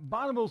of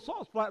bottom of the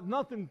salt flat,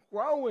 nothing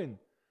growing,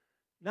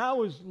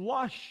 now is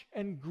lush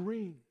and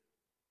green.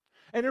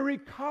 And a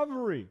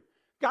recovery.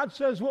 God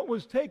says what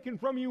was taken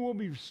from you will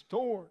be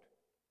restored.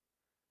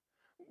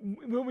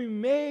 Will be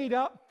made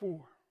up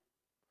for.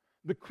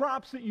 The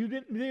crops that you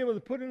didn't be able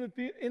to put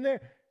in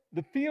there,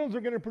 the fields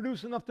are going to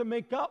produce enough to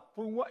make up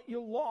for what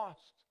you lost.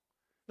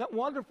 Isn't that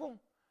wonderful?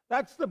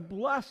 That's the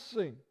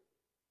blessing.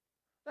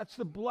 That's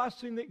the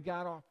blessing that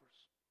God offers.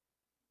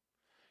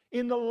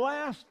 In the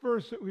last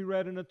verse that we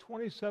read, in the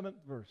 27th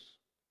verse,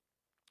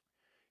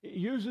 it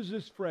uses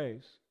this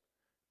phrase,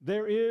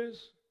 there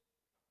is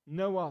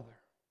no other.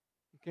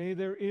 Okay,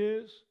 there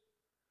is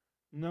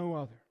no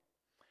other.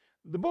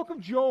 The book of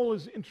Joel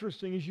is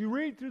interesting. As you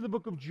read through the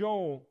book of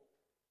Joel,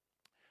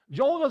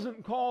 Joel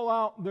doesn't call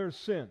out their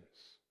sins,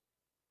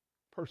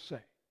 per se.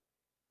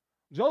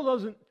 Joel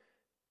doesn't,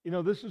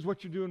 this is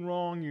what you're doing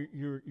wrong.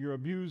 You're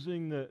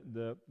abusing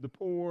the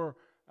poor.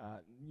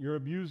 You're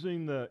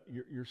abusing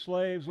your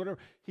slaves, whatever.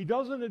 He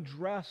doesn't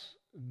address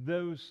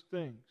those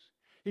things.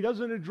 He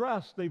doesn't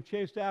address they've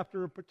chased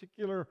after a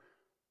particular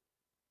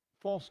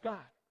false god.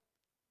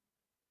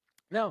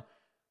 Now,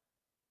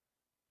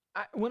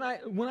 when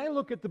I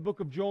look at the book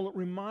of Joel, it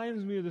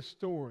reminds me of the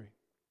story.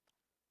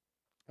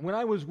 When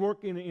I was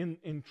working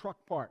in truck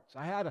parts,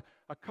 I had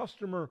a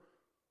customer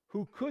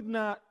who could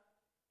not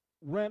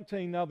rent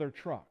another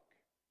truck.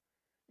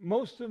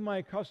 Most of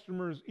my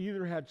customers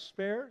either had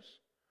spares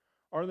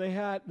or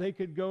they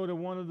could go to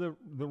one of the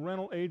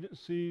rental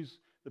agencies,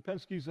 the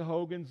Penske's, the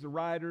Hogans, the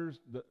Riders,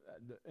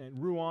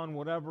 and Ruan,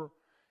 whatever,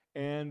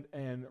 and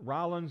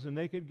Rollins, and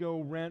they could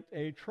go rent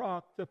a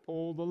truck to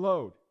pull the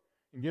load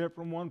and get it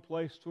from one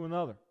place to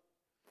another.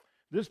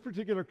 This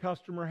particular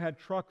customer had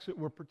trucks that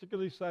were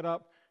particularly set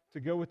up to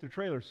go with the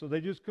trailer, so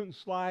they just couldn't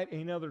slide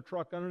another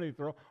truck underneath.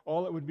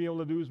 All it would be able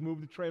to do is move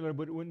the trailer,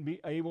 but it wouldn't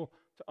be able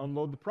to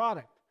unload the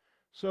product.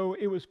 So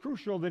it was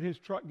crucial that his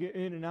truck get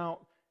in and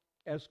out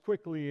as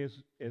quickly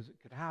as it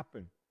could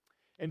happen.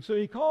 And so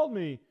he called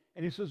me,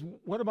 and he says,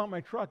 what about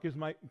my truck?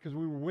 Because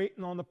we were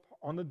waiting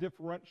on the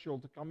differential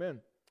to come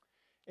in.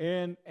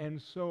 And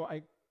so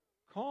I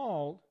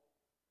called,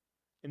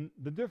 and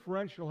the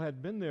differential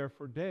had been there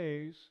for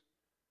days,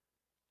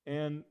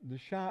 and the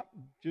shop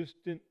just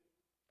didn't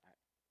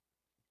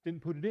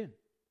put it in.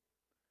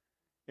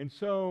 And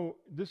so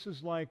this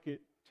is like at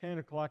 10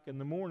 o'clock in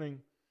the morning,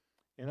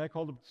 and I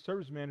called up the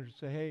service manager and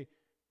said, hey,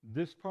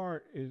 this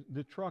part is,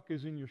 the truck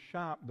is in your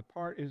shop, the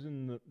part is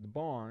in the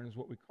barn, is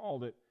what we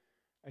called it.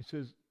 I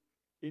says,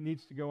 it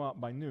needs to go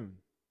out by noon.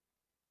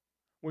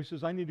 Well, he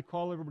says, I need to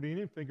call everybody in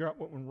and figure out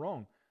what went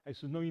wrong. I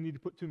said, no, you need to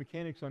put 2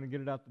 mechanics on and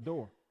get it out the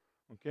door.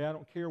 Okay, I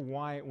don't care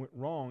why it went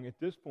wrong. At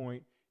this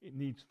point, it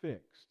needs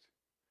fixed,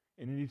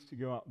 and it needs to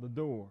go out the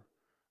door.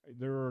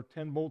 There are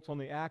 10 bolts on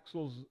the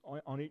axles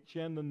on each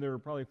end, and there are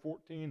probably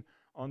 14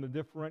 on the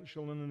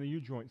differential and in the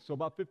U-joint. So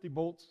about 50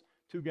 bolts,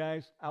 2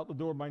 guys, out the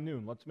door by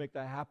noon. Let's make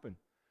that happen.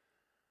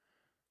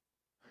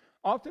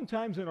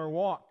 Oftentimes in our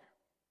walk,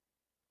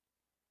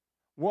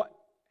 what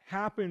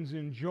happens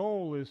in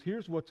Joel is,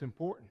 here's what's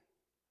important,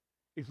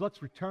 is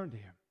let's return to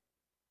Him.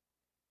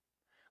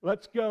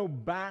 Let's go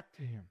back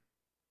to Him.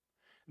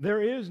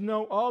 There is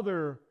no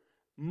other.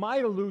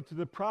 Might allude to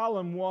the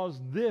problem was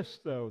this,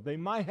 though. They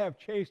might have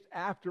chased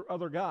after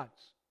other gods.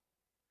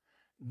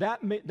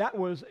 That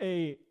was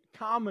a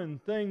common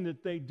thing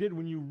that they did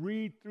when you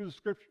read through the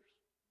Scriptures.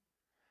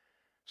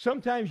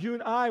 Sometimes you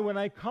and I, when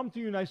I come to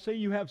you and I say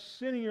you have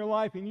sin in your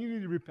life and you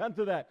need to repent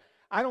of that,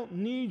 I don't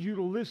need you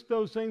to list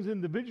those things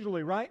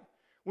individually, right?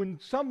 When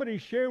somebody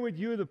share with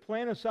you the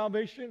plan of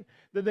salvation,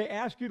 that they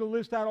ask you to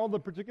list out all the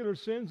particular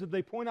sins, that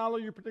they point out all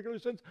your particular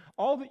sins,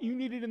 all that you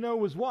needed to know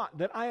was what?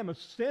 That I am a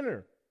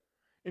sinner.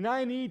 And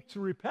I need to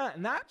repent.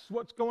 And that's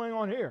what's going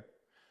on here.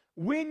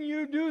 When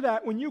you do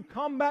that, when you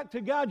come back to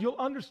God, you'll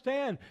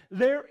understand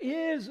there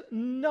is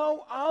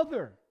no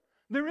other.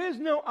 There is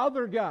no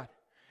other God.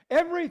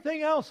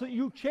 Everything else that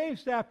you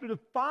chased after to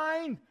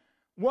find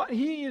what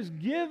He is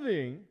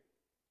giving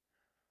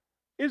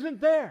isn't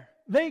there.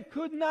 They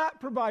could not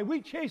provide.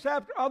 We chase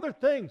after other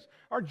things,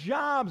 our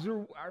jobs,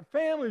 or our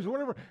families, or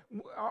whatever,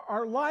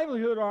 our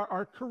livelihood,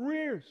 our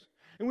careers.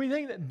 And we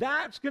think that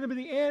that's going to be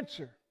the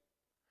answer.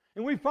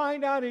 And we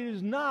find out it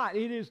is not.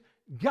 It is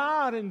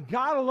God and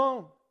God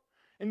alone.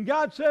 And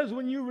God says,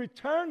 when you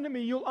return to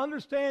me, you'll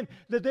understand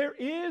that there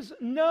is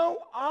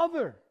no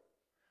other.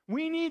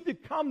 We need to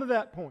come to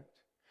that point.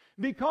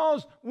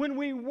 Because when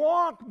we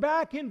walk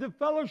back into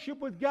fellowship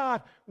with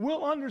God,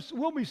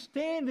 we'll be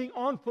standing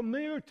on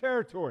familiar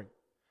territory.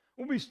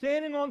 We'll be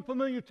standing on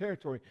familiar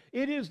territory.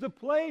 It is the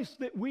place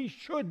that we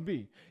should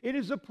be. It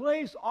is a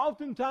place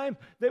oftentimes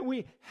that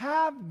we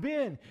have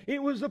been.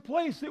 It was a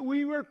place that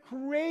we were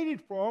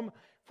created from.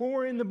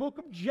 For in the book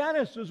of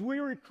Genesis, we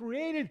were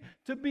created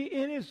to be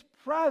in His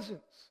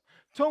presence,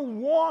 to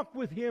walk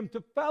with Him,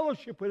 to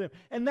fellowship with Him.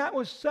 And that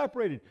was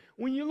separated.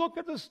 When you look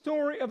at the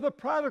story of the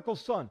prodigal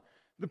son,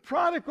 the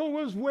prodigal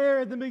was where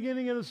at the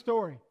beginning of the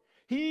story?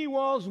 He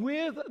was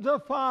with the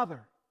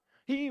Father.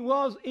 He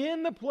was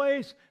in the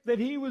place that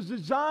he was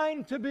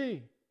designed to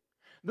be.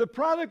 The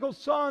prodigal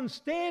son,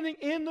 standing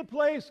in the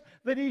place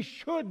that he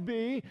should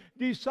be,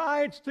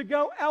 decides to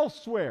go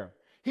elsewhere.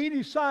 He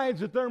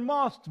decides that there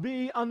must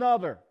be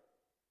another.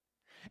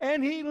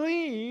 And he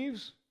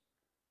leaves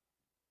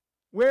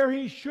where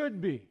he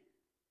should be.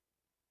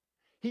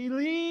 He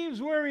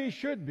leaves where he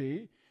should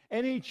be,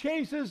 and he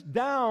chases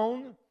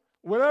down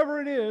whatever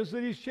it is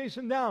that he's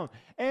chasing down.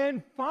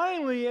 And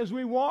finally, as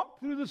we walk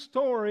through the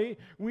story,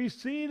 we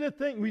see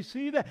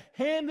the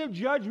hand of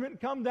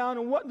judgment come down.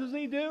 And what does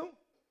he do?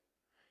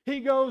 He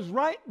goes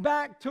right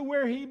back to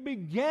where he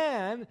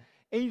began.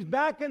 And he's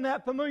back in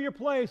that familiar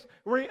place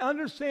where he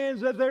understands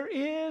that there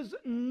is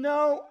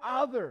no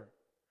other.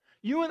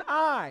 You and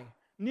I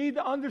need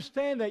to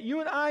understand that. You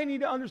and I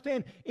need to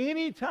understand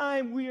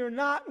anytime we are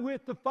not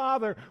with the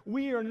Father,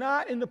 we are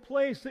not in the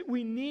place that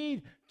we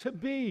need to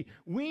be.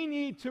 We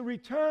need to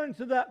return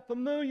to that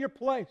familiar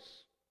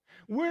place.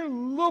 We're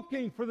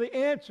looking for the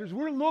answers.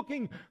 We're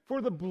looking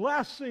for the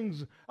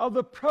blessings of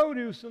the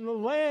produce and the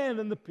land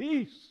and the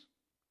peace.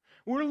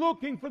 We're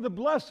looking for the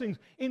blessings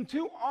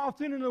too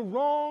often in the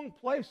wrong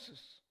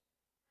places.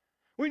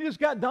 We just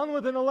got done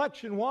with an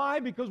election. Why?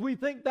 Because we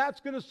think that's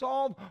going to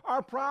solve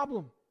our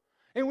problem.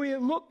 And we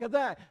look at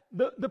that.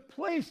 The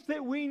place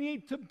that we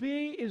need to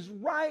be is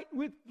right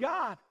with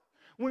God.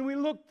 When we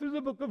look through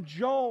the book of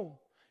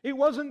Joel, it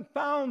wasn't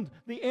found,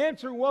 the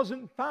answer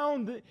wasn't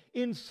found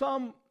in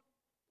some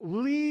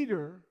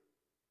leader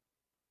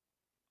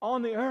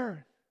on the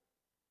earth.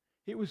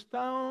 It was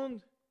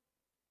found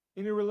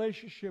in a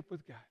relationship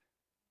with God.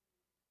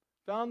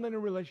 Found in a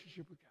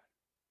relationship with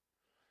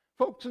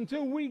God. Folks,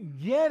 until we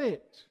get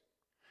it,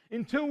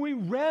 until we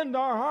rend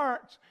our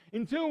hearts,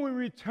 until we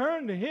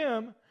return to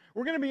Him,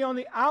 we're going to be on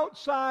the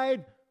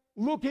outside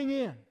looking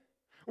in.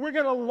 We're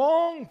going to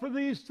long for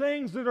these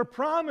things that are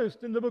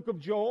promised in the book of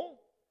Joel.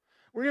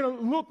 We're going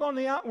to look on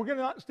the out. We're going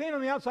to stand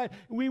on the outside.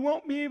 We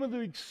won't be able to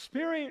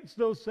experience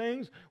those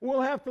things.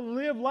 We'll have to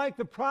live like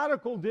the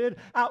prodigal did,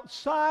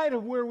 outside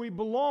of where we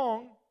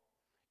belong,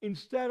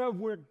 instead of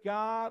where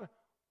God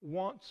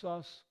wants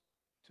us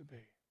to be.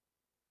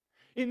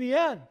 In the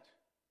end,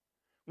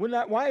 when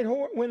that white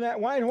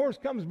horse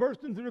comes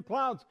bursting through the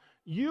clouds,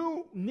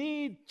 you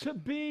need to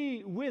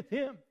be with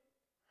Him.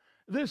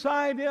 This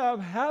idea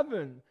of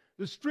heaven,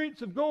 the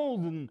streets of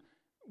gold, and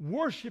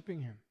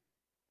worshiping Him,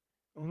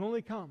 it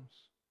only comes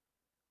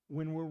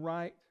when we're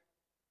right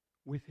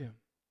with Him.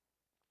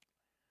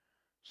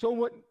 So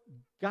what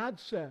God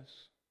says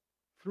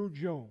through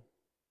Job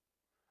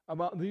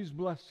about these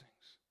blessings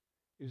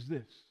is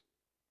this.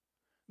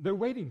 They're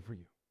waiting for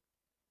you.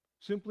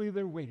 Simply,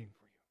 they're waiting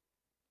for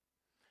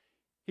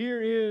you.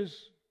 Here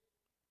is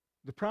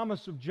the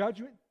promise of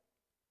judgment.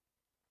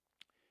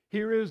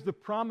 Here is the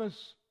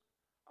promise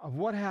of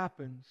what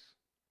happens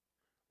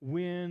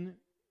when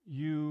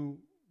you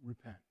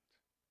repent.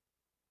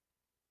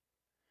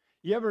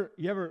 You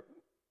ever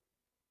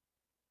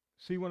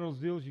see one of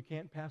those deals you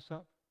can't pass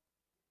up?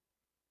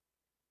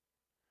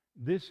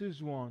 This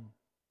is one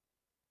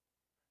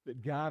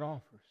that God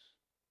offers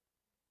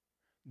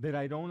that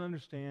I don't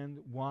understand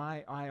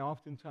why I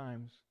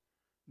oftentimes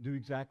do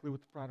exactly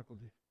what the prodigal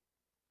did.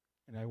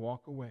 And I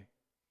walk away.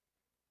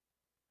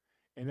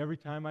 And every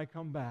time I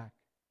come back,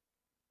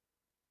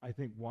 I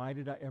think, why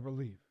did I ever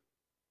leave?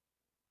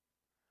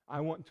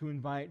 I want to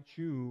invite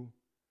you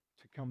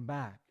to come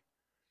back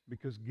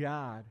because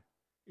God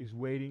is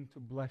waiting to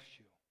bless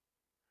you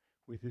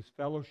with His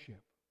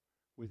fellowship,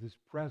 with His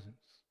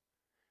presence,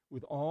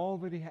 with all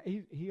that He has.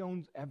 He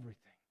owns everything.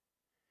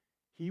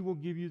 He will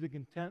give you the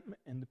contentment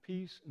and the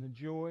peace and the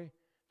joy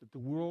that the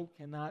world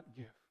cannot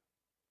give.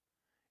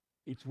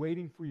 It's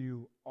waiting for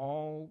you.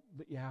 All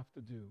that you have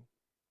to do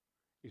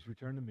is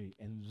return to me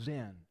and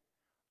then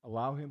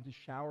allow Him to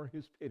shower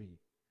His pity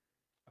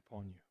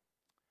upon you.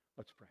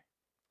 Let's pray.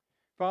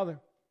 Father,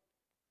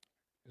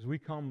 as we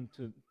come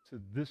to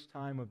this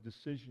time of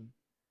decision,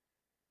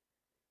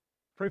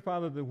 pray,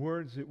 Father, the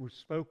words that were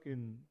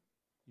spoken,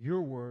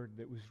 your word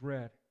that was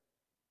read,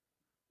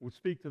 would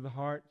speak to the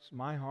hearts,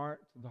 my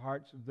heart, to the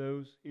hearts of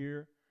those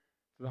here,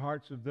 to the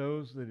hearts of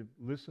those that have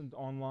listened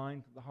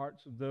online, to the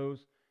hearts of those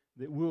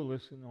that will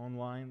listen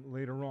online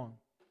later on.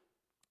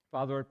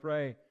 Father, I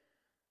pray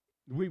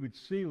that we would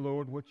see,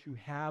 Lord, what you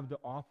have to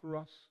offer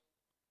us.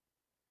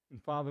 And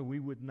Father,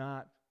 we would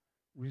not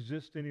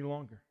resist any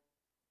longer.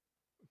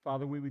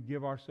 Father, we would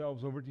give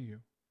ourselves over to you.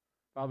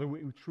 Father,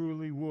 we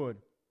truly would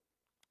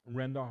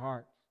rend our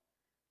hearts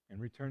and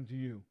return to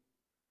you,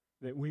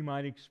 that we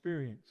might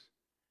experience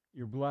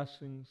your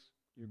blessings,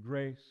 your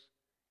grace,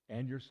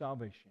 and your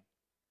salvation.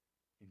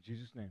 In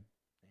Jesus' name,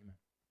 amen.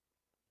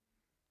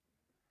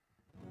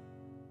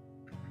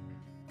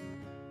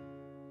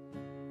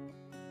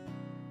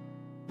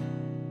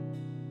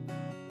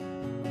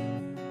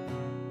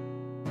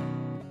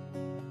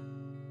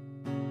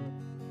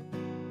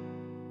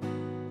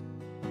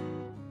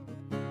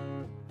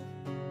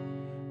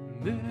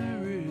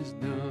 There is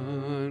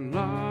none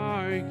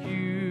like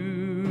you.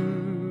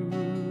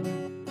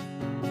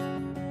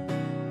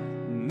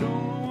 No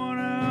one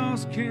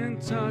else can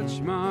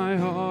touch my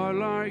heart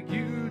like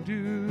you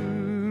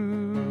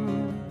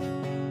do.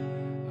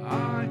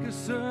 I could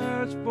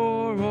search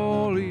for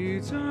all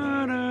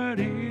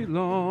eternity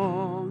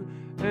long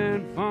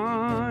and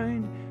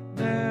find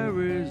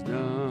there is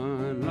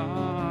none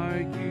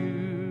like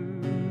you.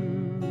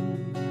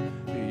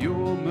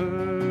 Your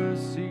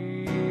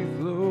mercy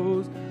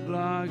flows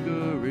like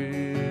a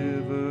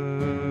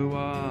river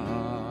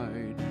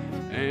wide,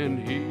 and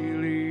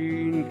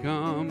healing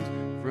comes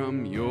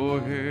from your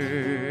hands.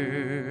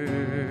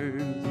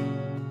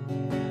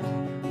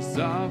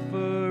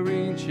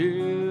 Suffering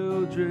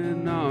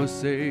children are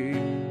safe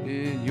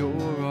in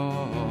your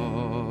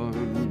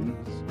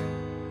arms.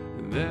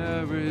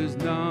 There is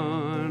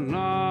none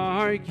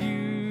like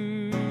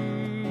you.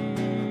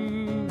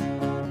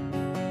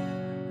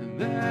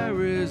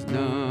 There is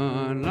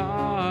none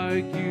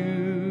like you.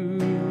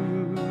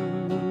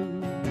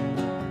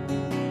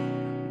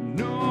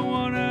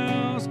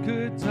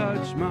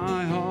 Touch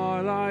my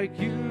heart like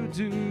you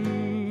do.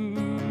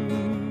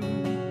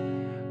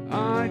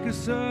 I could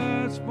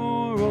search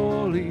for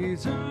all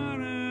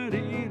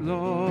eternity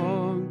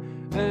long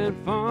and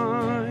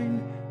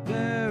find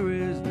there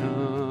is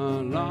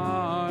none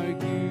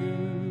like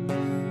you.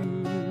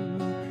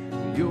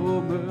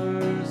 Your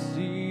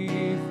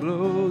mercy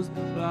flows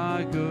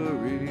like a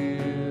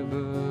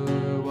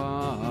river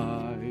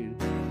wide,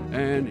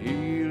 and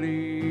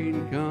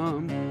healing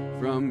comes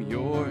from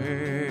your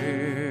hand.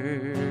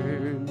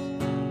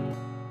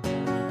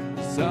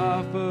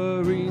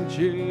 Suffering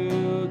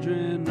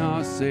children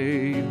are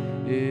safe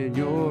in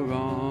your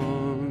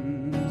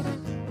arms.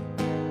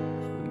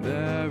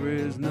 There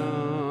is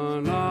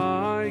none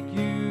like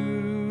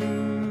you.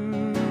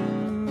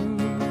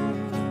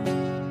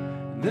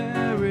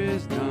 There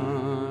is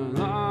none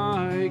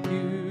like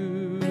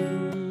you.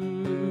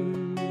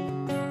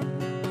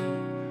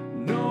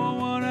 No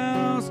one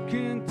else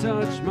can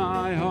touch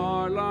my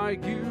heart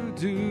like you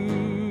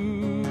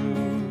do.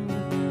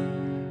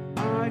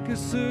 I could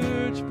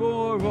search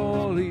for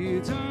all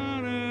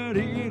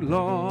eternity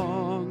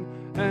long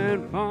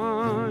and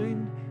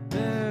find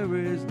there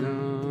is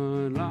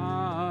none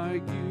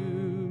like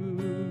you.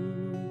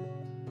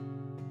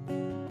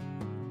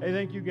 Hey,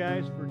 thank you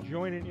guys for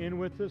joining in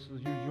with us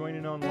as you join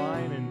in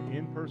online and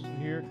in person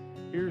here.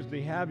 Here's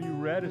the Have You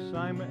Read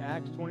assignment,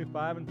 Acts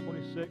 25 and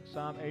 26,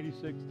 Psalm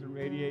 86 through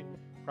 88,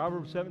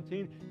 Proverbs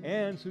 17.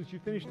 And since you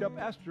finished up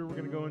Esther, we're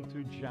going to go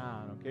into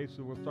John. Okay,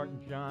 so we'll start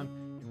in John.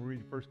 We'll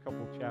read the first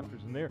couple of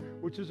chapters in there,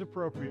 which is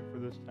appropriate for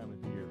this time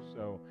of the year.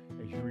 So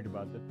as you read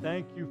about that,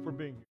 thank you for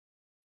being here.